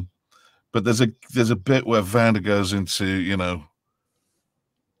 But there's a bit where Vander goes into, you know,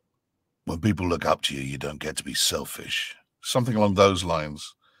 when people look up to you, you don't get to be selfish. Something along those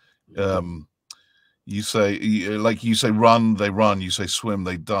lines. You say run, they run. You say swim,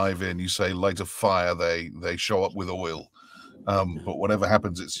 they dive in. You say light a fire, they show up with oil. but whatever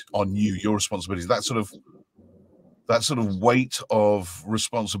happens, it's on you, your responsibility. That sort of weight of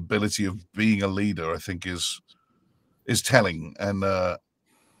responsibility of being a leader, I think, is telling. And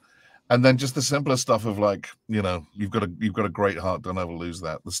then just the simpler stuff of, like, you know, you've got a great heart, don't ever lose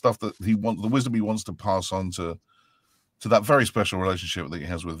that. The stuff that the wisdom he wants to pass on to that very special relationship that he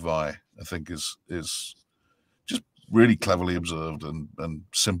has with Vi, I think is just really cleverly observed and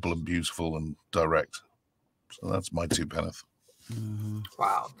simple and beautiful and direct. So that's my 2 penneth.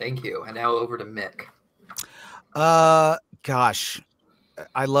 Wow, thank you. And now over to Mick. Gosh,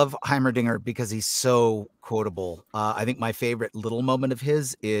 I love Heimerdinger because he's so quotable. I think my favorite little moment of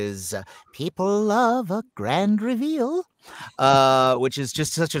his is "People love a grand reveal," which is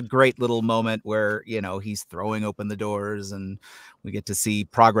just such a great little moment where, you know, he's throwing open the doors and we get to see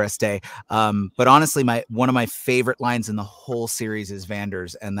Progress Day. But honestly, one of my favorite lines in the whole series is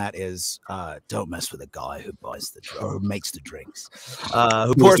Vander's, and that is, "Don't mess with a guy who makes the drinks,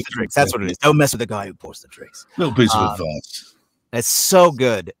 who pours the drinks." That's what it is. Don't mess with the guy who pours the drinks. Little piece of advice. It's so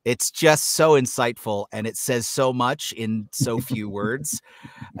good. It's just so insightful, and it says so much in so few words.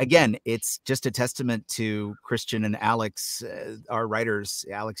 Again, it's just a testament to Christian and Alex, our writers,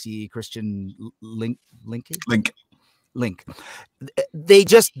 Alex Yee, Christian Link.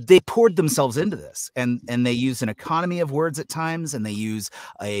 They poured themselves into this, and they use an economy of words at times, and they use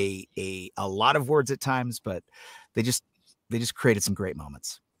a lot of words at times, but they just created some great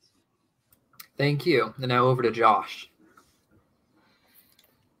moments. Thank you. And now over to Josh.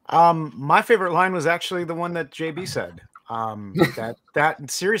 My favorite line was actually the one that JB said.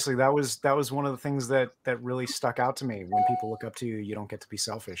 Seriously, that was one of the things that really stuck out to me. When people look up to you, you don't get to be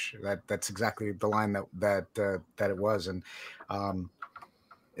selfish. That's exactly the line that it was, and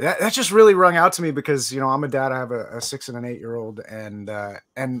that just really rung out to me because, you know, I'm a dad. I have a 6 and an 8-year-old, and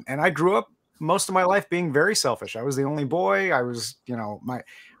I grew up most of my life being very selfish. I was the only boy. I was, you know,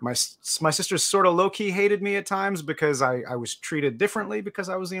 my sisters sort of low-key hated me at times because I was treated differently because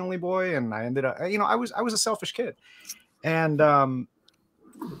I was the only boy, and I ended up, you know, I was a selfish kid. And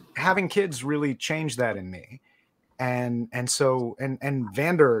having kids really changed that in me. And so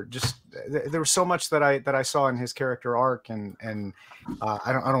Vander, just there was so much that I saw in his character arc, and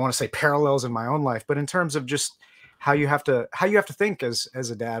I don't want to say parallels in my own life, but in terms of just how you have to think as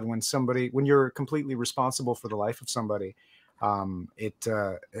a dad when you're completely responsible for the life of somebody. That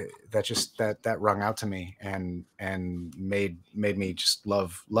rung out to me and made me just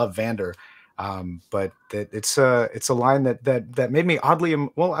love Vander. But it's a line that made me oddly,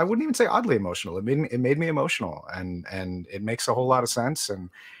 well, I wouldn't even say oddly emotional. It made me emotional, and it makes a whole lot of sense.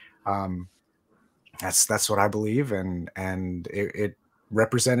 And that's what I believe. And it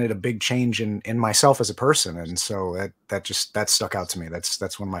represented a big change in myself as a person. And so that stuck out to me.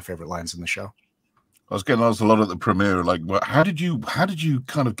 That's one of my favorite lines in the show. I was getting asked a lot at the premiere, like, well, how did you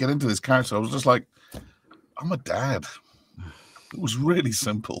kind of get into this character? I was just like, I'm a dad. It was really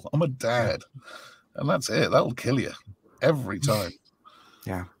simple. I'm a dad, and that's it. That'll kill you every time.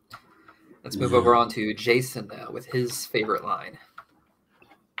 Yeah. Let's move over on to Jason now with his favorite line.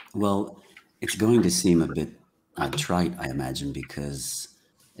 Well, it's going to seem a bit trite, I imagine, because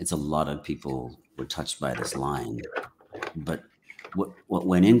it's a lot of people were touched by this line. But what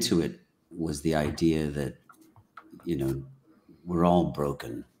went into it was the idea that, you know, we're all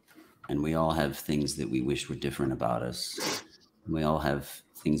broken, and we all have things that we wish were different about us. We all have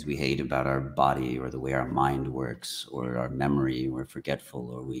things we hate about our body, or the way our mind works, or our memory. We're forgetful,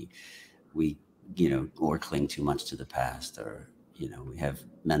 or we you know, or cling too much to the past, or, you know, we have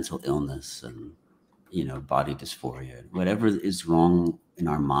mental illness and, you know, body dysphoria, whatever is wrong in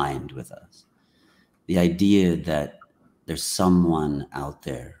our mind with us. The idea that there's someone out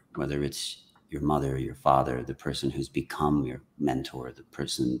there, whether it's your mother, your father, the person who's become your mentor,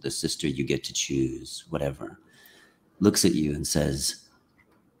 the sister you get to choose, whatever, looks at you and says,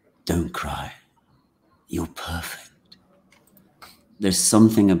 "Don't cry. You're perfect." There's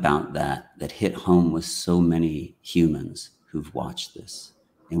something about that hit home with so many humans who've watched this,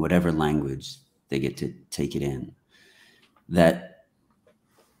 in whatever language they get to take it in, that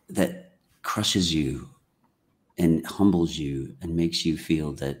crushes you and humbles you and makes you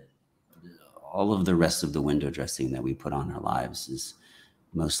feel that all of the rest of the window dressing that we put on our lives is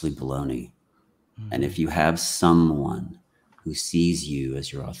mostly baloney. And if you have someone who sees you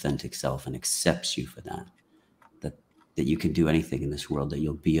as your authentic self and accepts you for that you can do anything in this world, that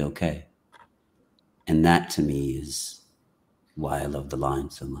you'll be okay. And that, to me, is why I love the line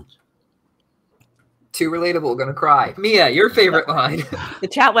so much. Too relatable, gonna cry. Mia, your favorite line. The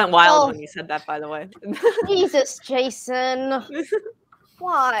chat went wild when you said that, by the way. Jesus, Jason.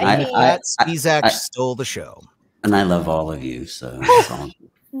 Why? Spisak stole the show. And I love all of you, so it's all.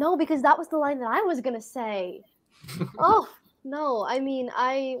 No, because that was the line that I was gonna say. Oh no, I mean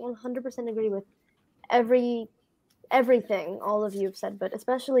I 100% agree with everything all of you have said, but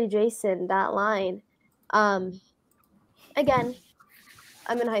especially Jason, that line. Again,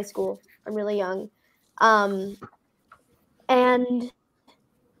 I'm in high school. I'm really young. And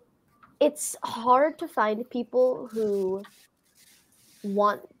it's hard to find people who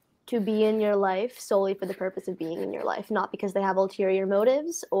want to be in your life solely for the purpose of being in your life, not because they have ulterior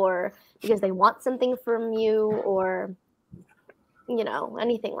motives or because they want something from you or, you know,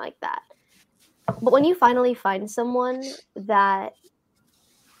 anything like that. But when you finally find someone that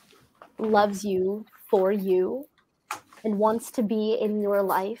loves you for you and wants to be in your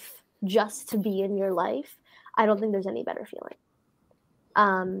life just to be in your life, I don't think there's any better feeling.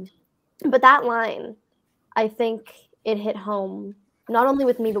 But that line, I think it hit home not only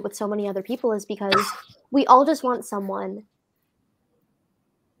with me but with so many other people, is because we all just want someone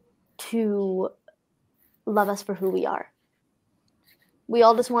to love us for who we are. We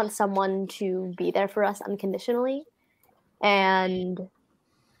all just want someone to be there for us unconditionally. And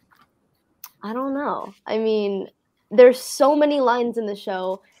I don't know. I mean, there's so many lines in the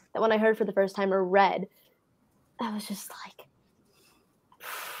show that when I heard for the first time or read, I was just like,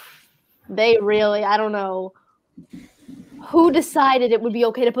 they really, I don't know who decided it would be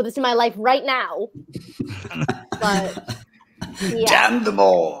okay to put this in my life right now. But yeah. Damn them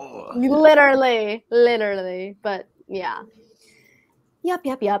all. Literally. But yeah. Yep.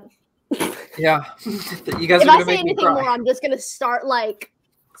 Yeah. You guys If are I gonna say make me anything cry. more, I'm just gonna start like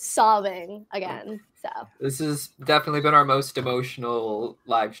sobbing again. So This has definitely been our most emotional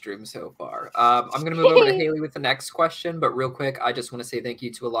live stream so far. I'm going to move over to Hailey with the next question, but real quick, I just want to say thank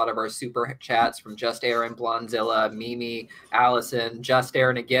you to a lot of our super chats from Just Aaron, Blonzilla, Mimi, Allison, Just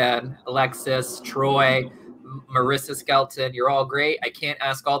Aaron again, Alexis, Troy, Marissa Skelton. You're all great. I can't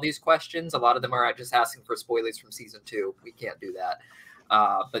ask all these questions. A lot of them are just asking for spoilers from season 2. We can't do that.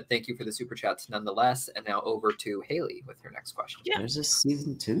 But thank you for the super chats nonetheless. And now over to Hailey with her next question. Yeah. There's a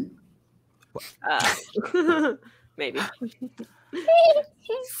season 2? Maybe.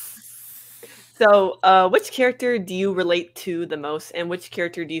 So, which character do you relate to the most, and which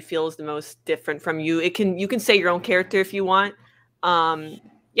character do you feel is the most different from you? You can say your own character if you want.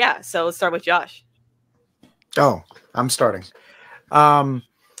 Yeah. So let's start with Josh. Oh, I'm starting.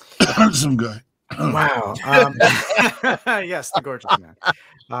 Handsome guy. Wow. Yes, the gorgeous man.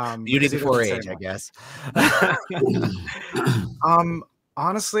 Beauty because he before doesn't age, say I much. guess.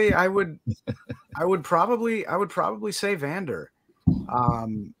 Honestly, I would probably say Vander.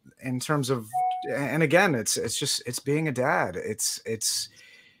 In terms of, and again, it's being a dad. It's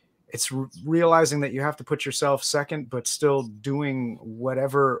realizing that you have to put yourself second, but still doing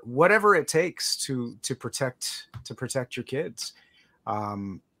whatever it takes to protect your kids.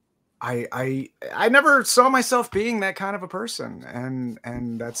 I never saw myself being that kind of a person,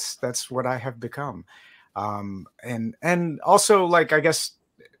 and that's what I have become. And also, like, I guess,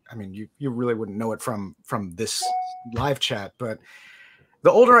 I mean, you really wouldn't know it from this live chat, but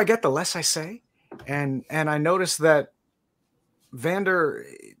the older I get, the less I say, and I notice that Vander,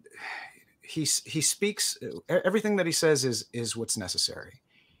 he speaks, everything that he says is what's necessary,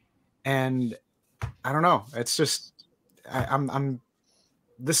 and I don't know, it's just I'm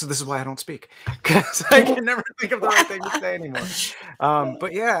this is why I don't speak, because I can never think of the right thing to say anymore.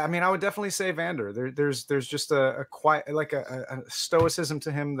 But yeah, I mean, I would definitely say Vander. There's just a quiet, like a stoicism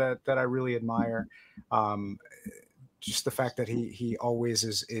to him that I really admire. Just the fact that he always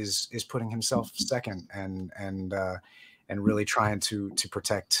is putting himself second and really trying to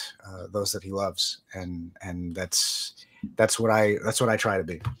protect those that he loves, and that's what I try to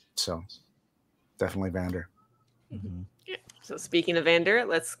be. So definitely Vander. Mm-hmm. So speaking of Vander,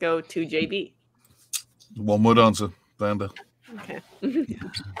 let's go to JB. One word answer, Vander. Okay.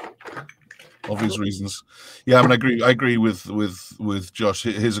 Obvious reasons. Yeah, I mean, I agree with Josh.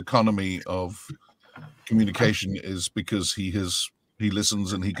 His economy of communication is because he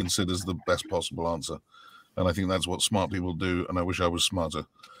listens and he considers the best possible answer, and I think that's what smart people do. And I wish I was smarter.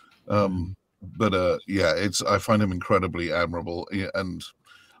 But I find him incredibly admirable, and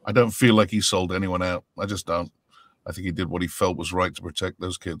I don't feel like he sold anyone out. I just don't. I think he did what he felt was right to protect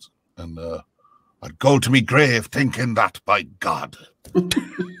those kids. And I'd go to me grave thinking that, by God.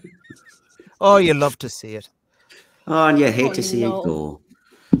 Oh, you love to see it. Oh, and you hate to see it go.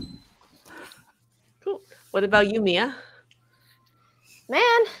 Cool. What about you, Mia?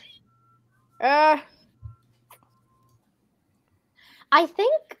 Man, I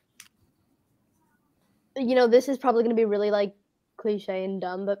think, you know, this is probably going to be really like cliche and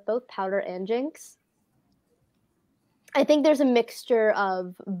dumb, but both Powder and Jinx. I think there's a mixture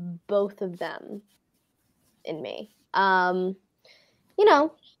of both of them in me. You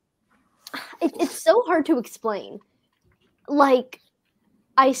know, it's so hard to explain. Like,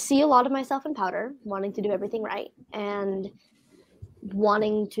 I see a lot of myself in Powder, wanting to do everything right and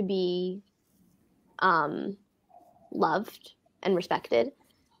wanting to be loved and respected.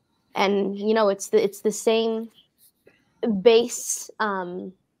 And you know, it's the same base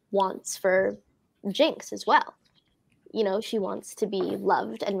wants for Jinx as well. You know, she wants to be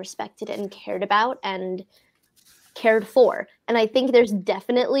loved and respected and cared about and cared for. And I think there's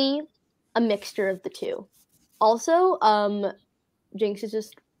definitely a mixture of the two. Also, Jinx is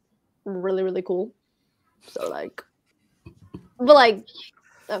just really, really cool. So like, but like,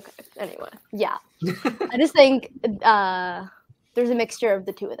 okay, anyway, yeah. I just think there's a mixture of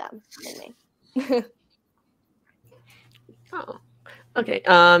the two of them in me. Oh, okay.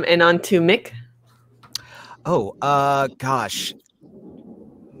 And on to Mick. Oh, gosh.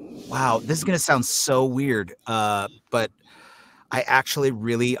 Wow, this is gonna sound so weird, but I actually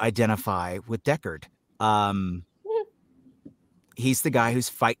really identify with Deckard. He's the guy who's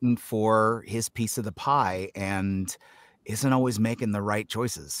fighting for his piece of the pie and isn't always making the right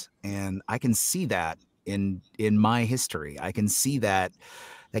choices. And I can see that in my history. I can see that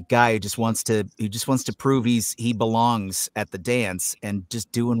guy who just wants to prove he belongs at the dance and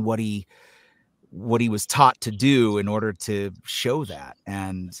just doing what he was taught to do in order to show that.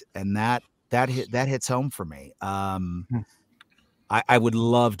 And that hits home for me. I would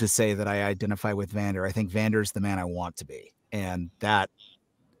love to say that I identify with Vander. I think Vander's the man I want to be. And that,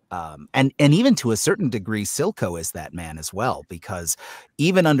 and even to a certain degree, Silco is that man as well, because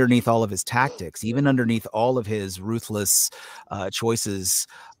even underneath all of his tactics, even underneath all of his ruthless choices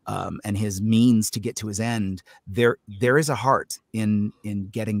and his means to get to his end, there is a heart in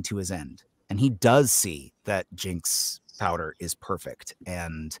getting to his end. And he does see that Jinx Powder is perfect.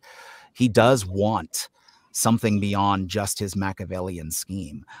 And he does want something beyond just his Machiavellian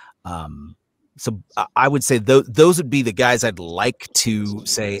scheme. So I would say those would be the guys I'd like to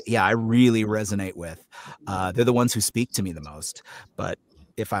say, yeah, I really resonate with. They're the ones who speak to me the most. But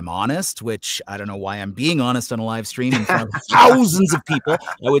if I'm honest, which I don't know why I'm being honest on a live stream in front of thousands of people,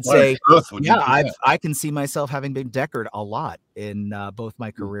 I would say, yeah, I can see myself having been Deckard a lot in both my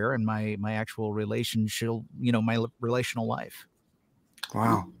career and my actual relationship, you know, my relational life.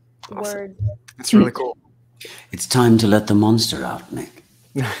 Wow. Awesome. Word. That's really cool. It's time to let the monster out, Nick.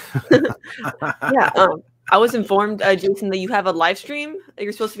 Yeah, I was informed, Jason, that you have a live stream.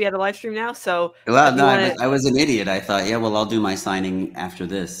 You're supposed to be at a live stream now. So, well, no, I was an idiot. I thought, yeah, well, I'll do my signing after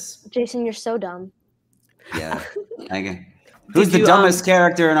this. Jason, you're so dumb. Yeah. Okay. Who's the dumbest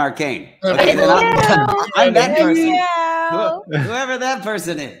character in Arcane? Okay, then I'm that person. Whoever that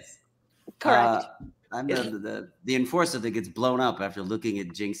person is. Correct. I'm the enforcer that gets blown up after looking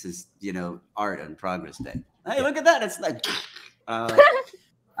at Jinx's, you know, art on Progress Day. Hey, look at that! It's like, I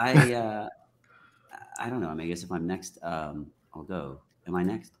don't know. I mean, I guess if I'm next, I'll go. Am I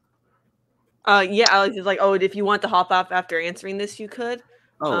next? Yeah, I was just like, oh, if you want to hop off after answering this, you could.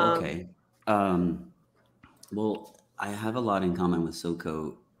 Oh, okay. Well, I have a lot in common with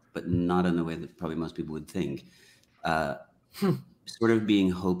Silco, but not in the way that probably most people would think. Sort of being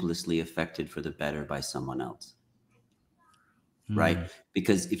hopelessly affected for the better by someone else. Right?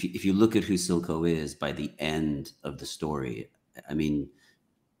 Because if you look at who Silco is by the end of the story, I mean,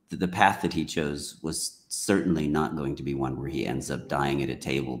 the path that he chose was certainly not going to be one where he ends up dying at a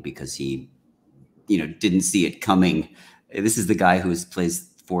table because he, you know, didn't see it coming. This is the guy who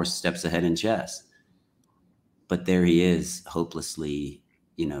plays 4 steps ahead in chess. But there he is, hopelessly,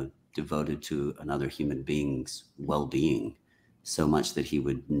 you know, devoted to another human being's well-being, so much that he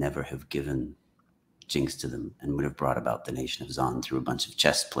would never have given Jinx to them and would have brought about the nation of Zon through a bunch of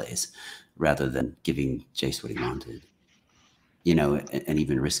chess plays rather than giving Jace what he wanted. You know, and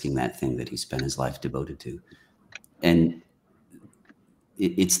even risking that thing that he spent his life devoted to. And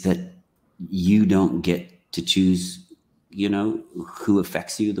it's that you don't get to choose, you know, who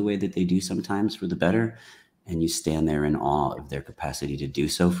affects you the way that they do sometimes for the better. And you stand there in awe of their capacity to do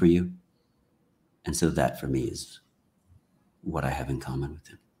so for you. And so that for me is what I have in common with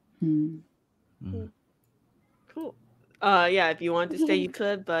him. Cool. Yeah, if you want to stay, you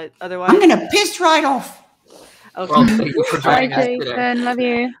could, but otherwise... I'm going to piss right off. Okay. Well, thank you for Bye, joining us today. Jason. Love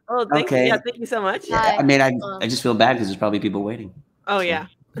you. Oh, thank you. Yeah, thank you so much. Yeah, I mean, I just feel bad because there's probably people waiting. Oh, yeah.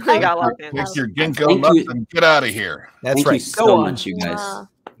 I got a lot of fans. Take your ginkgo nuts and get out of here. That's Thank right. you so much, you guys.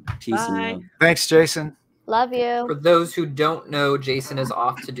 Peace Bye. and love. Thanks, Jason. Love you. For those who don't know, Jason is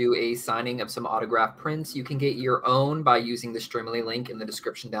off to do a signing of some autograph prints. You can get your own by using the Streamily link in the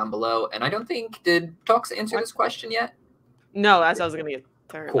description down below. And I don't think, did Toks answer this question yet? No, that's what I was gonna get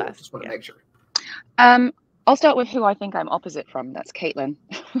to her Cool. last. Just want to Yeah. make sure. I'll start with who I think I'm opposite from. That's Caitlin.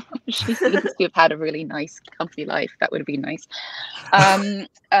 She seems to have had a really nice, comfy life. That would be nice. And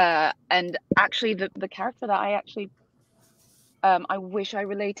actually, the character that I actually, I wish I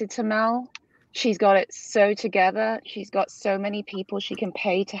related to Mel. She's got it so together. She's got so many people she can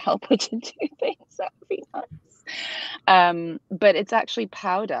pay to help her to do things. That would be nice. But it's actually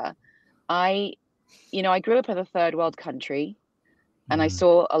Powder. I grew up in a third world country. And I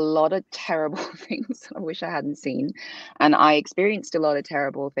saw a lot of terrible things that I wish I hadn't seen. And I experienced a lot of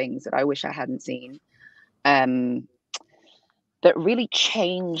terrible things that I wish I hadn't seen. That really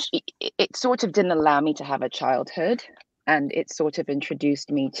changed. It sort of didn't allow me to have a childhood. And it sort of introduced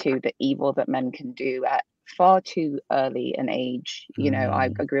me to the evil that men can do at far too early an age. You know, I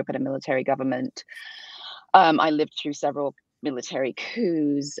grew up in a military government. I lived through several military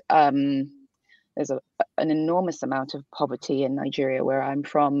coups. There's an enormous amount of poverty in Nigeria, where I'm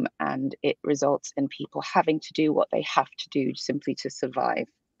from, and it results in people having to do what they have to do simply to survive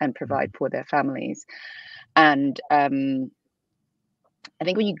and provide for their families. And I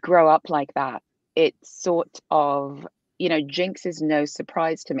think when you grow up like that, it's sort of, Jinx is no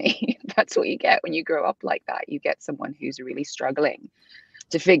surprise to me. That's what you get when you grow up like that. You get someone who's really struggling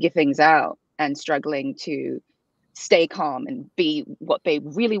to figure things out and struggling to stay calm and be what they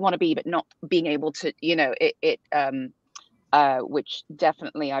really want to be, but not being able to, which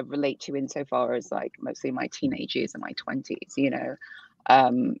definitely I relate to insofar as like mostly my teenage years and my 20s,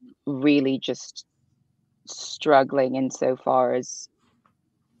 really just struggling insofar as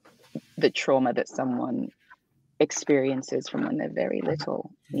the trauma that someone experiences from when they're very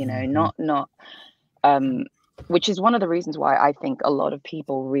little, which is one of the reasons why I think a lot of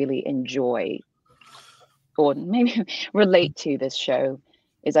people really enjoy or maybe relate to this show,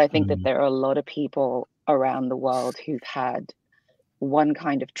 is I think that there are a lot of people around the world who've had one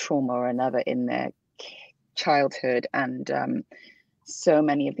kind of trauma or another in their childhood, and so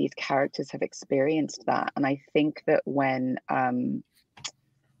many of these characters have experienced that. And I think that when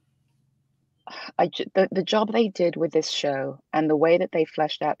the job they did with this show and the way that they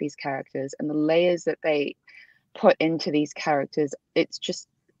fleshed out these characters and the layers that they put into these characters, it's just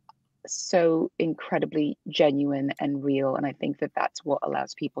so incredibly genuine and real. And I think that that's what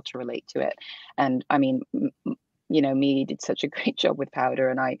allows people to relate to it. And I mean, Mie did such a great job with Powder,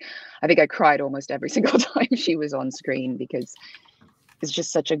 and I think I cried almost every single time she was on screen, because it's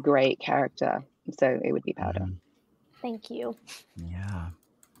just such a great character. So it would be Powder. Thank you. Yeah.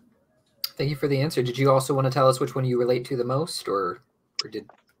 Thank you for the answer. Did you also want to tell us which one you relate to the most, or did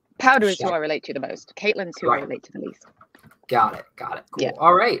Powder is who I relate to the most. Caitlin's who I relate to the least. Got it. Cool. Yeah.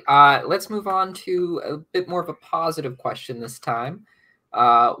 All right. Let's move on to a bit more of a positive question this time.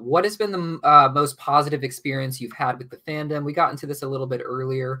 What has been the most positive experience you've had with the fandom? We got into this a little bit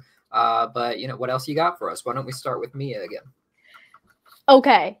earlier, but what else you got for us? Why don't we start with Mia again?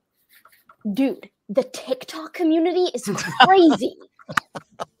 Okay. Dude, the TikTok community is crazy.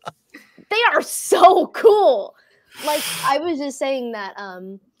 They are so cool. Like, I was just saying that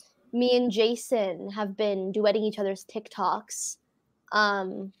me and Jason have been duetting each other's TikToks.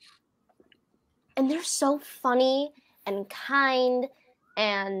 And they're so funny and kind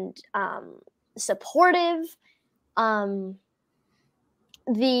and supportive. The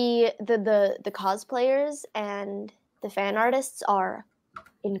cosplayers and the fan artists are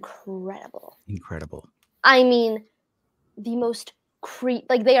incredible. I mean, the most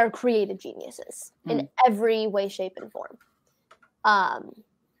they are creative geniuses in every way, shape, and form.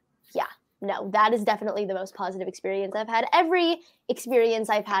 Yeah, no, that is definitely the most positive experience I've had. Every experience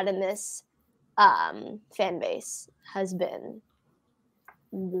I've had in this fan base has been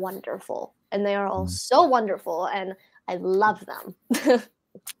wonderful, and they are all so wonderful, and I love them.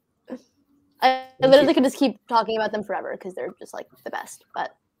 I literally could just keep talking about them forever because they're just like the best.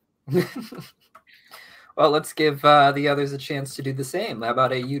 But well, let's give the others a chance to do the same. How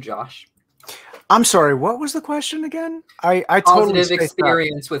about you, Josh? I'm sorry, what was the question again? I totally positive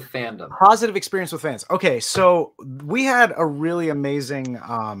experience with fandom. Positive experience with fans. Okay, so we had a really amazing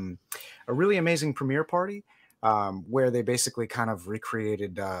premiere party where they basically kind of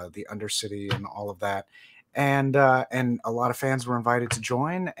recreated the Undercity and all of that. And a lot of fans were invited to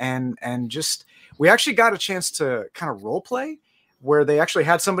join, and just we actually got a chance to kind of role play, where they actually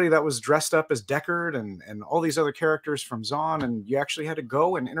had somebody that was dressed up as Deckard and all these other characters from Zon, and you actually had to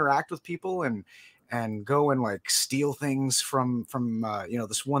go and interact with people and go and like steal things from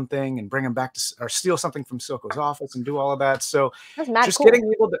this one thing and bring them back to, or steal something from Silco's office and do all of that. So just cool.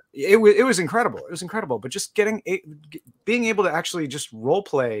 Getting able to, it was incredible. It was incredible. But just being able to actually just role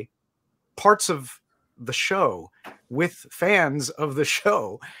play parts of the show with fans of the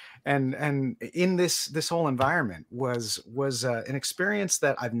show, and in this whole environment was an experience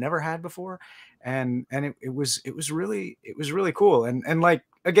that I've never had before, and it was really cool, and like,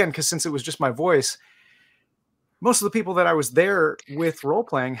 again, because since it was just my voice, most of the people that I was there with role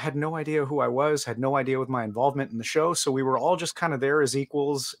playing had no idea who I was, had no idea with my involvement in the show, so we were all just kind of there as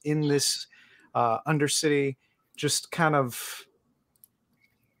equals in this Undercity, just kind of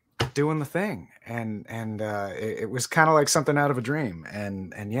doing the thing, and it was kind of like something out of a dream,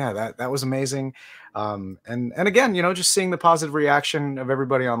 and yeah, that was amazing, and again, you know, just seeing the positive reaction of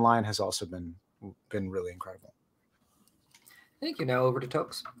everybody online has also been really incredible. Thank you. Now over to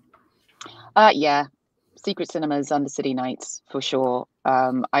Toks. Yeah, Secret Cinemas Undercity Nights for sure.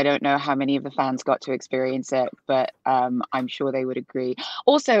 I don't know how many of the fans got to experience it, but I'm sure they would agree.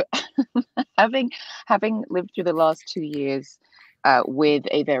 Also, having lived through the last 2 years with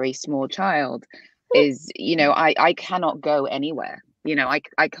a very small child, is, you know, I cannot go anywhere. You know,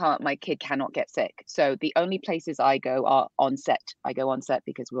 I can't, my kid cannot get sick. So the only places I go are on set. I go on set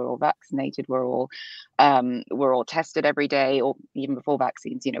because we're all vaccinated. We're all tested every day, or even before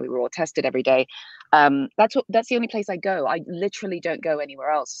vaccines, you know, we were all tested every day. That's the only place I go. I literally don't go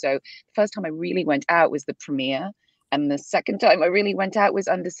anywhere else. So the first time I really went out was the premiere. And the second time I really went out was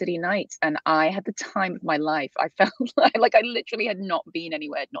Undercity Nights, and I had the time of my life. I felt like I literally had not been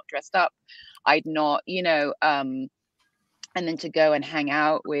anywhere, not dressed up. I'd not, you know, and then to go and hang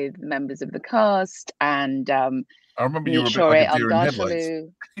out with members of the cast, and I remember you were a bit like a deer in headlights.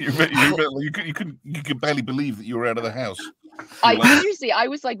 You could barely believe that you were out of the house. I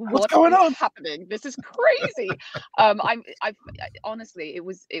was like, what's going on? Happening? This is crazy. Honestly, it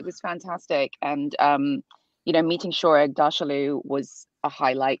was fantastic, and you know, meeting Shoreg Dashalu was a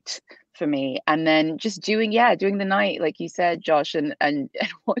highlight for me, and then just doing the night, like you said, Josh, and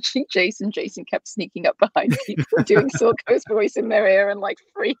watching Jason kept sneaking up behind people, doing Silco's voice in their ear and like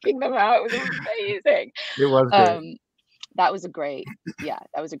freaking them out. It was amazing. It was great.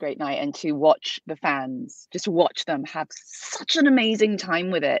 That was a great night, and to watch the fans, just to watch them have such an amazing time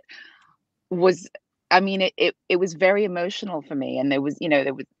with it was, I mean, it was very emotional for me, and there was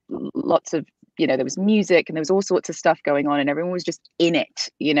lots of, you know, there was music and there was all sorts of stuff going on, and everyone was just in it,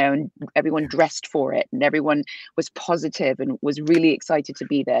 you know, and everyone dressed for it, and everyone was positive and was really excited to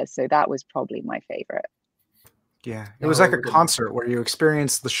be there. So that was probably my favorite. Yeah, it was like a concert where you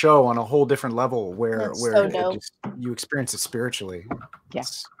experience the show on a whole different level, where you experience it spiritually.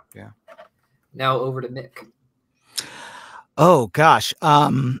 Yes. Yeah. Now over to Mick. Oh gosh.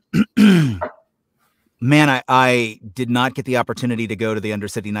 Man, I did not get the opportunity to go to the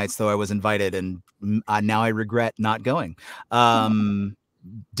Undercity Nights, though I was invited, and now I regret not going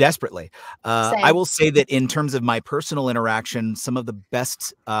desperately. I will say that in terms of my personal interaction, some of the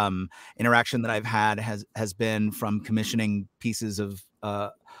best interaction that I've had has been from commissioning pieces of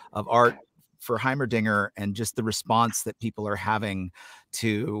art for Heimerdinger, and just the response that people are having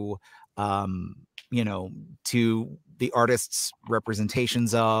to you know, to the artist's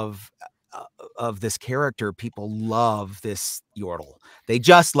representations of this character. People love this Yordle. They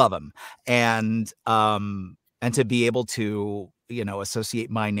just love him. And to be able to, you know, associate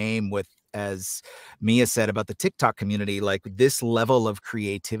my name with, as Mia said about the TikTok community, like this level of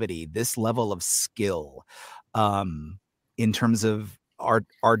creativity, this level of skill, in terms of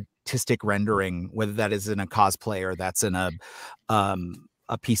artistic rendering, whether that is in a cosplay or that's in a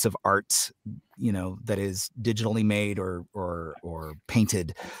piece of art, you know, that is digitally made or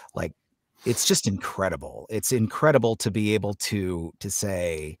painted, like, it's just incredible. It's incredible to be able to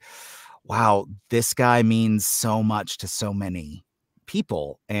say, wow, this guy means so much to so many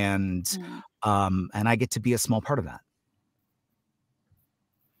people, and I get to be a small part of that.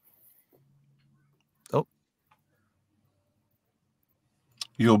 Oh,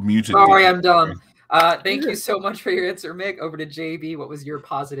 you're muted. Sorry, I'm dumb. Thank you so much for your answer, Mick. Over to JB. What was your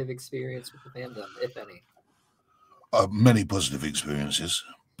positive experience with the fandom, if any? Many positive experiences.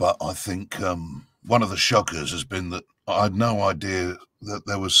 But I think one of the shockers has been that I had no idea that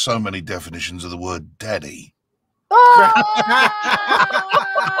there was so many definitions of the word daddy.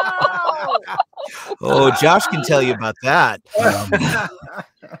 Oh, Josh can tell you about that.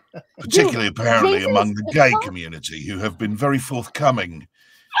 Particularly, apparently, among the gay community, who have been very forthcoming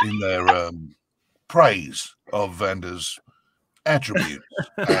in their praise of Vander's attributes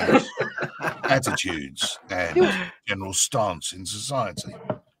and attitudes and general stance in society.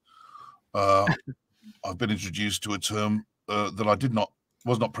 I've been introduced to a term that I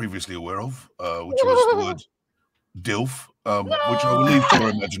was not previously aware of, which was the word DILF, which I will leave to your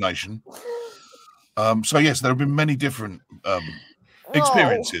imagination. So yes, there have been many different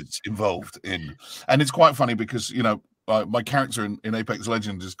experiences involved in, and it's quite funny because, you know, my character in Apex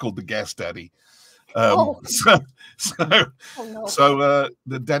Legends is called the Gas Daddy. So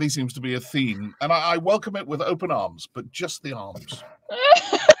the daddy seems to be a theme, and I welcome it with open arms, but just the arms.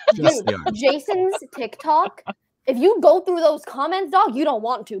 Dude, Jason's TikTok, if you go through those comments, dog, you don't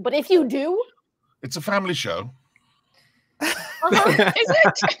want to, but if you do, it's a family show. Is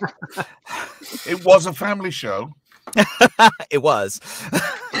it? It was a family show. It was.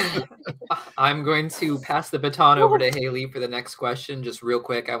 I'm going to pass the baton over to Hailey for the next question. Just real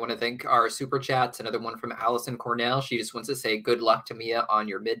quick, I want to thank our super chats. Another one from Allison Cornell. She just wants to say good luck to Mia on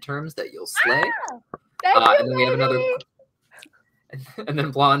your midterms, that you'll slay. And then we have another. And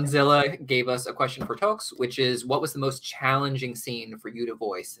then Blondzilla gave us a question for Toks, which is, what was the most challenging scene for you to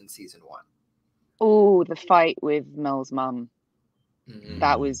voice in season 1? Oh, the fight with Mel's mum.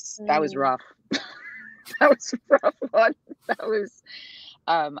 That was rough. That was a rough one. That was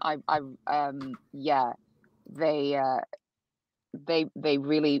they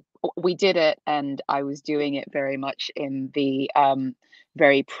really, we did it, and I was doing it very much in the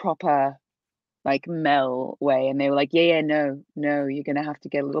very proper, like, Mel way, and they were like, no, you're gonna have to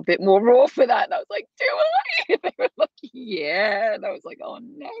get a little bit more raw for that, and I was like, do I? And they were like, yeah, and I was like, oh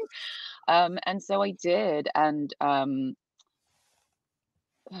no. And so I did, and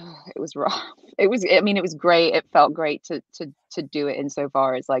it was rough. It was great. It felt great to do it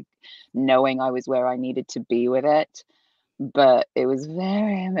insofar as, like, knowing I was where I needed to be with it, but it was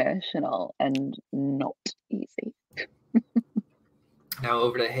very emotional and not easy. Now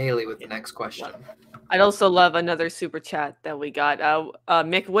over to Hailey with the next question. I'd also love another super chat that we got.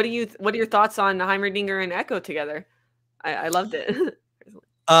 Mick, what are your thoughts on Heimerdinger and Echo together? I loved it.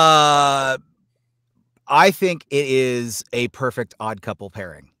 I think it is a perfect odd couple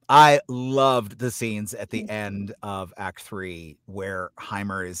pairing. I loved the scenes at the end of Act 3 where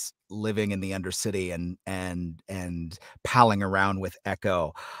Heimer is living in the Undercity and palling around with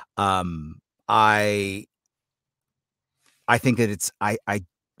Echo. I think that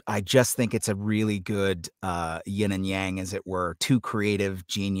I just think it's a really good yin and yang, as it were, two creative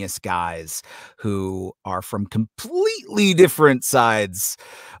genius guys who are from completely different sides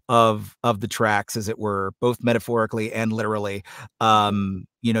of the tracks, as it were, both metaphorically and literally.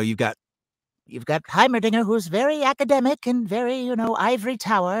 You know, you've got Heimerdinger, who's very academic and very, you know, ivory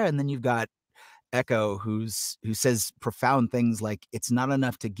tower, and then you've got Echo, who says profound things like, it's not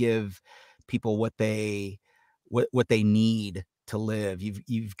enough to give people what they need to live.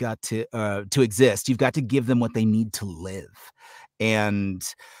 You've got to exist. You've got to give them what they need to live, and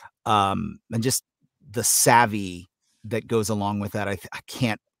just the savvy that goes along with that.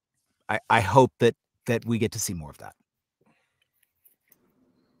 I hope that we get to see more of that.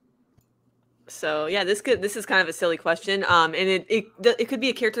 So yeah, this is kind of a silly question. And it could be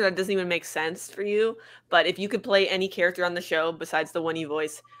a character that doesn't even make sense for you. But if you could play any character on the show besides the one you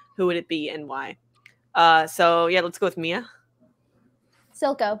voice, who would it be and why? So yeah, let's go with Mia.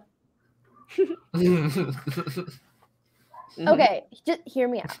 Silco. Okay, just hear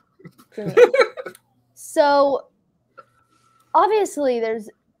me out. So obviously there's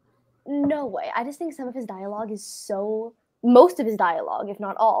no way. I just think some of his dialogue is most of his dialogue, if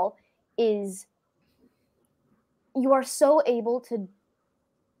not all, is, you are so able to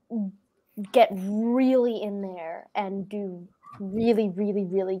get really in there and do really, really,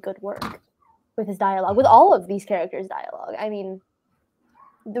 really good work with his dialogue, with all of these characters' dialogue. I mean,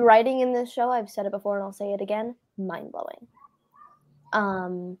 the writing in this show, I've said it before and I'll say it again, mind-blowing.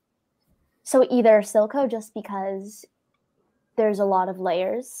 So either Silco, just because there's a lot of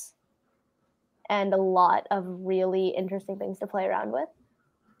layers and a lot of really interesting things to play around with,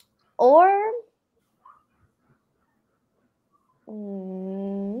 or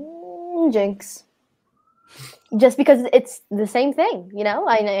Jinx, just because it's the same thing, you know?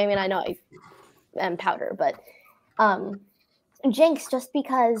 I mean, I know I am Powder, but Jinx, just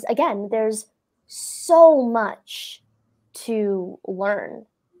because, again, there's so much to learn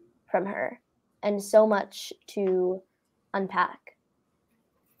from her and so much to unpack.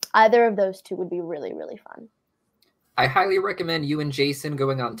 Either of those two would be really, really fun. I highly recommend you and Jason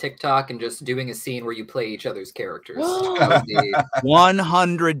going on TikTok and just doing a scene where you play each other's characters. That would be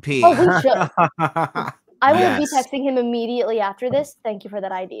 100p. Oh, we should. I will be texting him immediately after this. Thank you for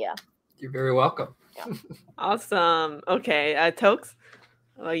that idea. You're very welcome. Yeah. Awesome. Okay, Toks,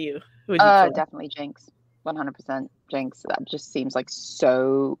 how about you? Who would you definitely Jinx. 100% Jinx. That just seems like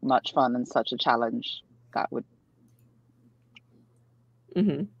so much fun and such a challenge. That would.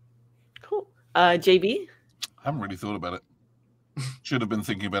 Cool. JB? I haven't really thought about it. Should have been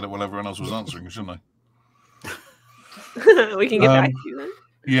thinking about it while everyone else was answering, shouldn't I? We can get back to you then.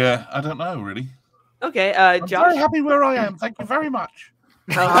 Yeah, I don't know really. Okay, I'm Josh. very happy where I am. Thank you very much.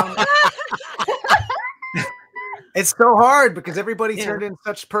 It's so hard because everybody Yeah. turned in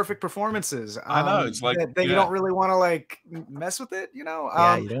such perfect performances. I know, it's like, that you yeah. don't really want to like mess with it, you know.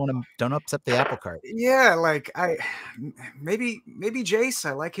 Yeah, you don't upset the apple cart. Yeah, like maybe Jace.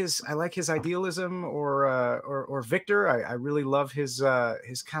 I like his idealism, or Victor. I really love his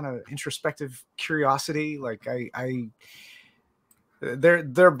kind of introspective curiosity. Like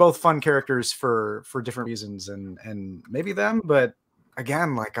they're both fun characters for different reasons, and maybe them, but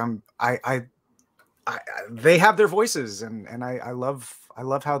again, like they have their voices, and I love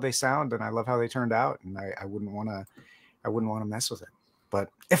how they sound, and I love how they turned out, and I wouldn't want to mess with it. But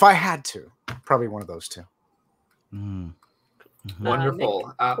if I had to, probably one of those two. Mm.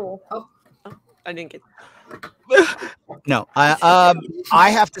 Wonderful. Cool. I didn't get. No, I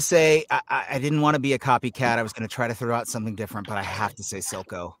have to say I didn't want to be a copycat. I was going to try to throw out something different, but I have to say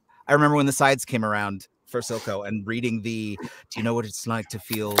Silco. I remember when the sides came around for Silco and reading do you know what it's like to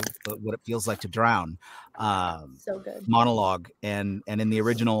feel what it feels like to drown? So good. Monologue, and in the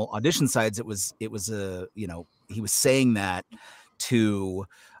original audition sides, it was he was saying that to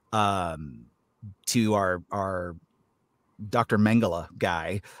our Dr. Mengele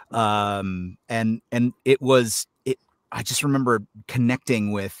guy, and I just remember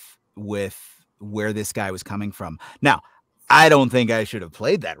connecting with where this guy was coming from. Now, I don't think I should have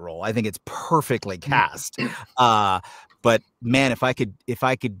played that role. I think it's perfectly cast. But man, if I could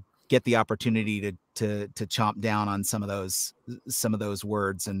get the opportunity to chomp down on some of those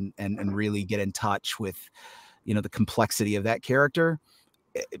words and really get in touch with, the complexity of that character,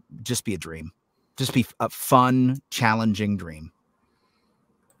 it'd just be a dream. Just be a fun, challenging dream.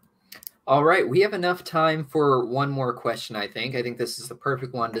 All right, we have enough time for one more question, I think. I think this is the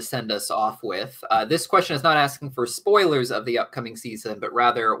perfect one to send us off with. This question is not asking for spoilers of the upcoming season, but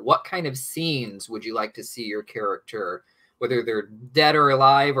rather, what kind of scenes would you like to see your character, whether they're dead or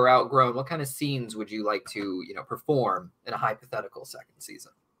alive or outgrown, what kind of scenes would you like to, perform in a hypothetical second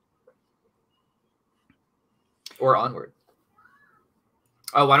season? Or onward?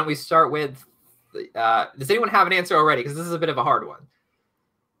 Oh, why don't we start with... does anyone have an answer already? Because this is a bit of a hard one.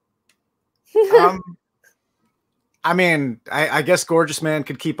 I mean, I guess Gorgeous Man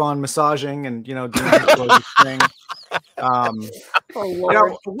could keep on massaging and doing his gorgeous thing.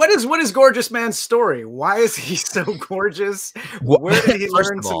 What is Gorgeous Man's story? Why is he so gorgeous? Where did he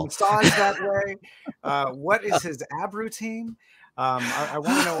learn to massage that way? What is his ab routine? I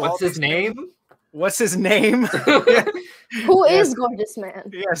want to know. What's his name? What's his name? Who is Gorgeous Man?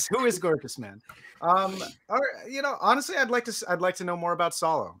 Yes, who is Gorgeous Man? Honestly, I'd like to know more about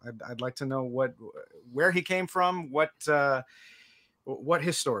Salo. I'd like to know where he came from, what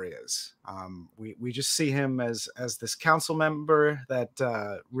his story is. We just see him as this council member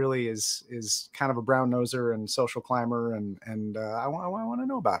that really is kind of a brown noser and social climber, and I want to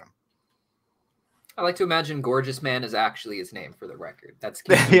know about him. I like to imagine Gorgeous Man is actually his name, for the record. That's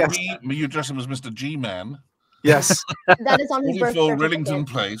yes. You address him as Mr. G-Man. Yes. That is on his birth certificate. Rillington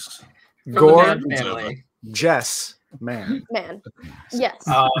Place. Jess Man. Yes.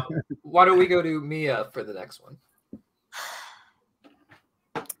 Why don't we go to Mia for the next one?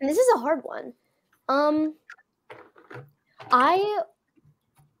 And this is a hard one. I,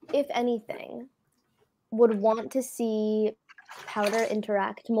 if anything, would want to see Powder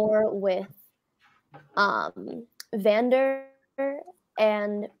interact more with Vander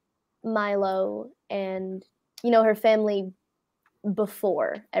and Milo and her family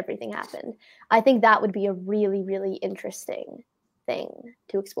before everything happened. I think that would be a really, really interesting thing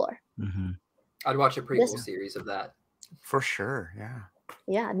to explore. Mm-hmm. I'd watch a prequel series of that. For sure, yeah.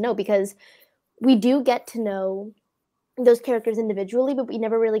 Yeah, no, because we do get to know those characters individually, but we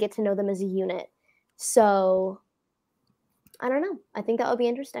never really get to know them as a unit. So, I don't know. I think that would be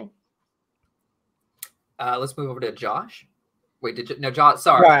interesting. Let's move over to Josh. Wait, Josh?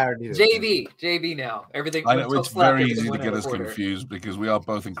 Sorry, JB now. Everything. I know it's very easy to get us confused because we are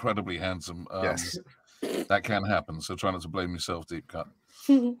both incredibly handsome. Yes, that can happen. So try not to blame yourself, Deepcut.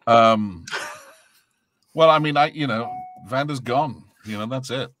 Well, I mean, Vander's gone. That's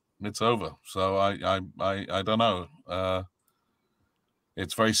it. It's over. So I don't know.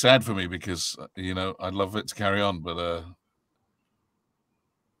 It's very sad for me because I'd love it to carry on, but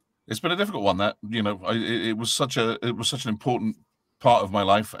it's been a difficult one. That it was such an important part of my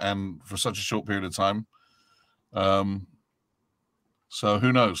life, and for such a short period of time. So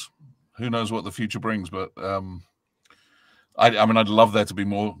who knows? Who knows what the future brings? But I mean, I'd love there to be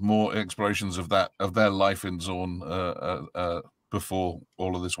more explorations of their life in Zorn before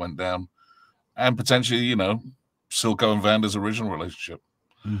all of this went down, and potentially, Silco and Vander's original relationship.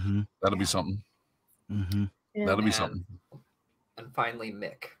 Mm-hmm. That'll be something. Mm-hmm. Yeah. That'll be something. And finally,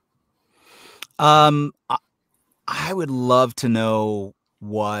 Mick. I would love to know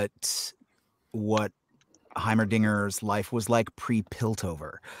what Heimerdinger's life was like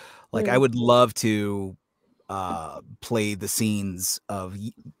pre-Piltover. Like, I would love to play the scenes of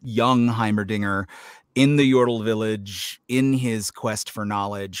young Heimerdinger in the Yordle village, in his quest for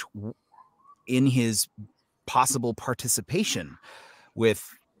knowledge, in his possible participation with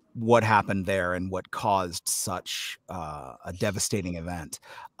what happened there and what caused such a devastating event.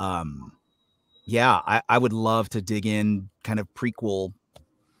 Yeah, I would love to dig in, kind of prequel,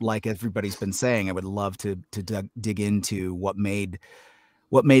 like everybody's been saying. I would love to dig into what made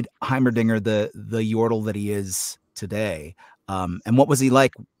Heimerdinger the Yordle that he is today, and what was he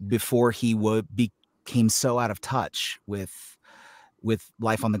like before he became so out of touch with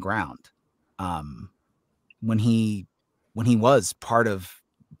life on the ground, when he was part of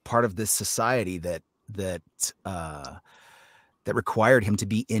this society that required him to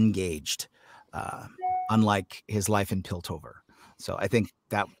be engaged, unlike his life in Piltover. So I think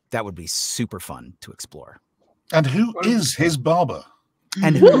that would be super fun to explore. And who is his barber?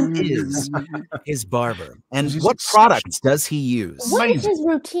 And who is his barber? And what products does he use? What is his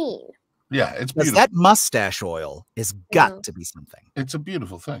routine? Yeah, it's because beautiful. that mustache oil is got to be something. It's a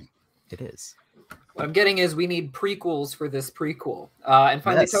beautiful thing. It is. What I'm getting is we need prequels for this prequel. And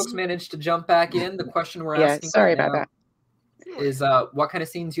finally, Yes. Toks managed to jump back in. The question we're Yeah, asking sorry right about now that. is what kind of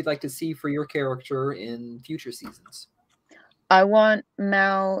scenes you'd like to see for your character in future seasons? I want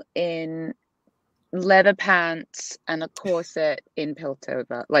Mel in leather pants and a corset in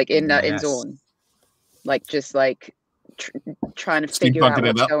Piltover, like in Yes. Zorn, like just like trying to Steve figure out bunking it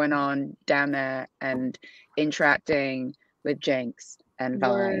what's up. going on down there and interacting with Jenks and Vi,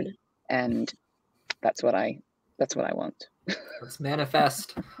 Word. and that's what I want. Let's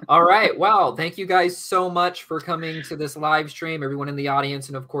manifest. All right. Well, thank you guys so much for coming to this live stream, everyone in the audience,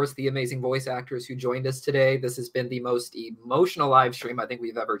 and of course the amazing voice actors who joined us today. This has been the most emotional live stream I think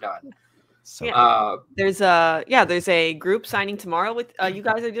we've ever done. So Yeah. There's a group signing tomorrow with you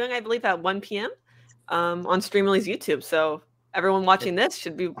guys are doing, I believe, at 1 p.m. On Streamly's YouTube. So everyone watching this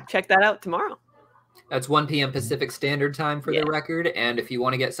should be check that out tomorrow. That's 1 p.m. Pacific Standard Time for the record. And if you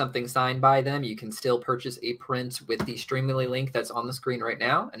want to get something signed by them, you can still purchase a print with the Streamly link that's on the screen right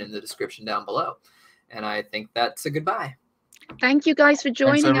now and in the description down below. And I think that's a goodbye. Thank you guys for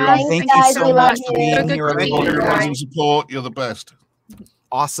joining everyone. us. Thank you you so much for So being good here, to see Thank you you for your guys. amazing support. You're the best.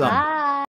 awesome. Bye.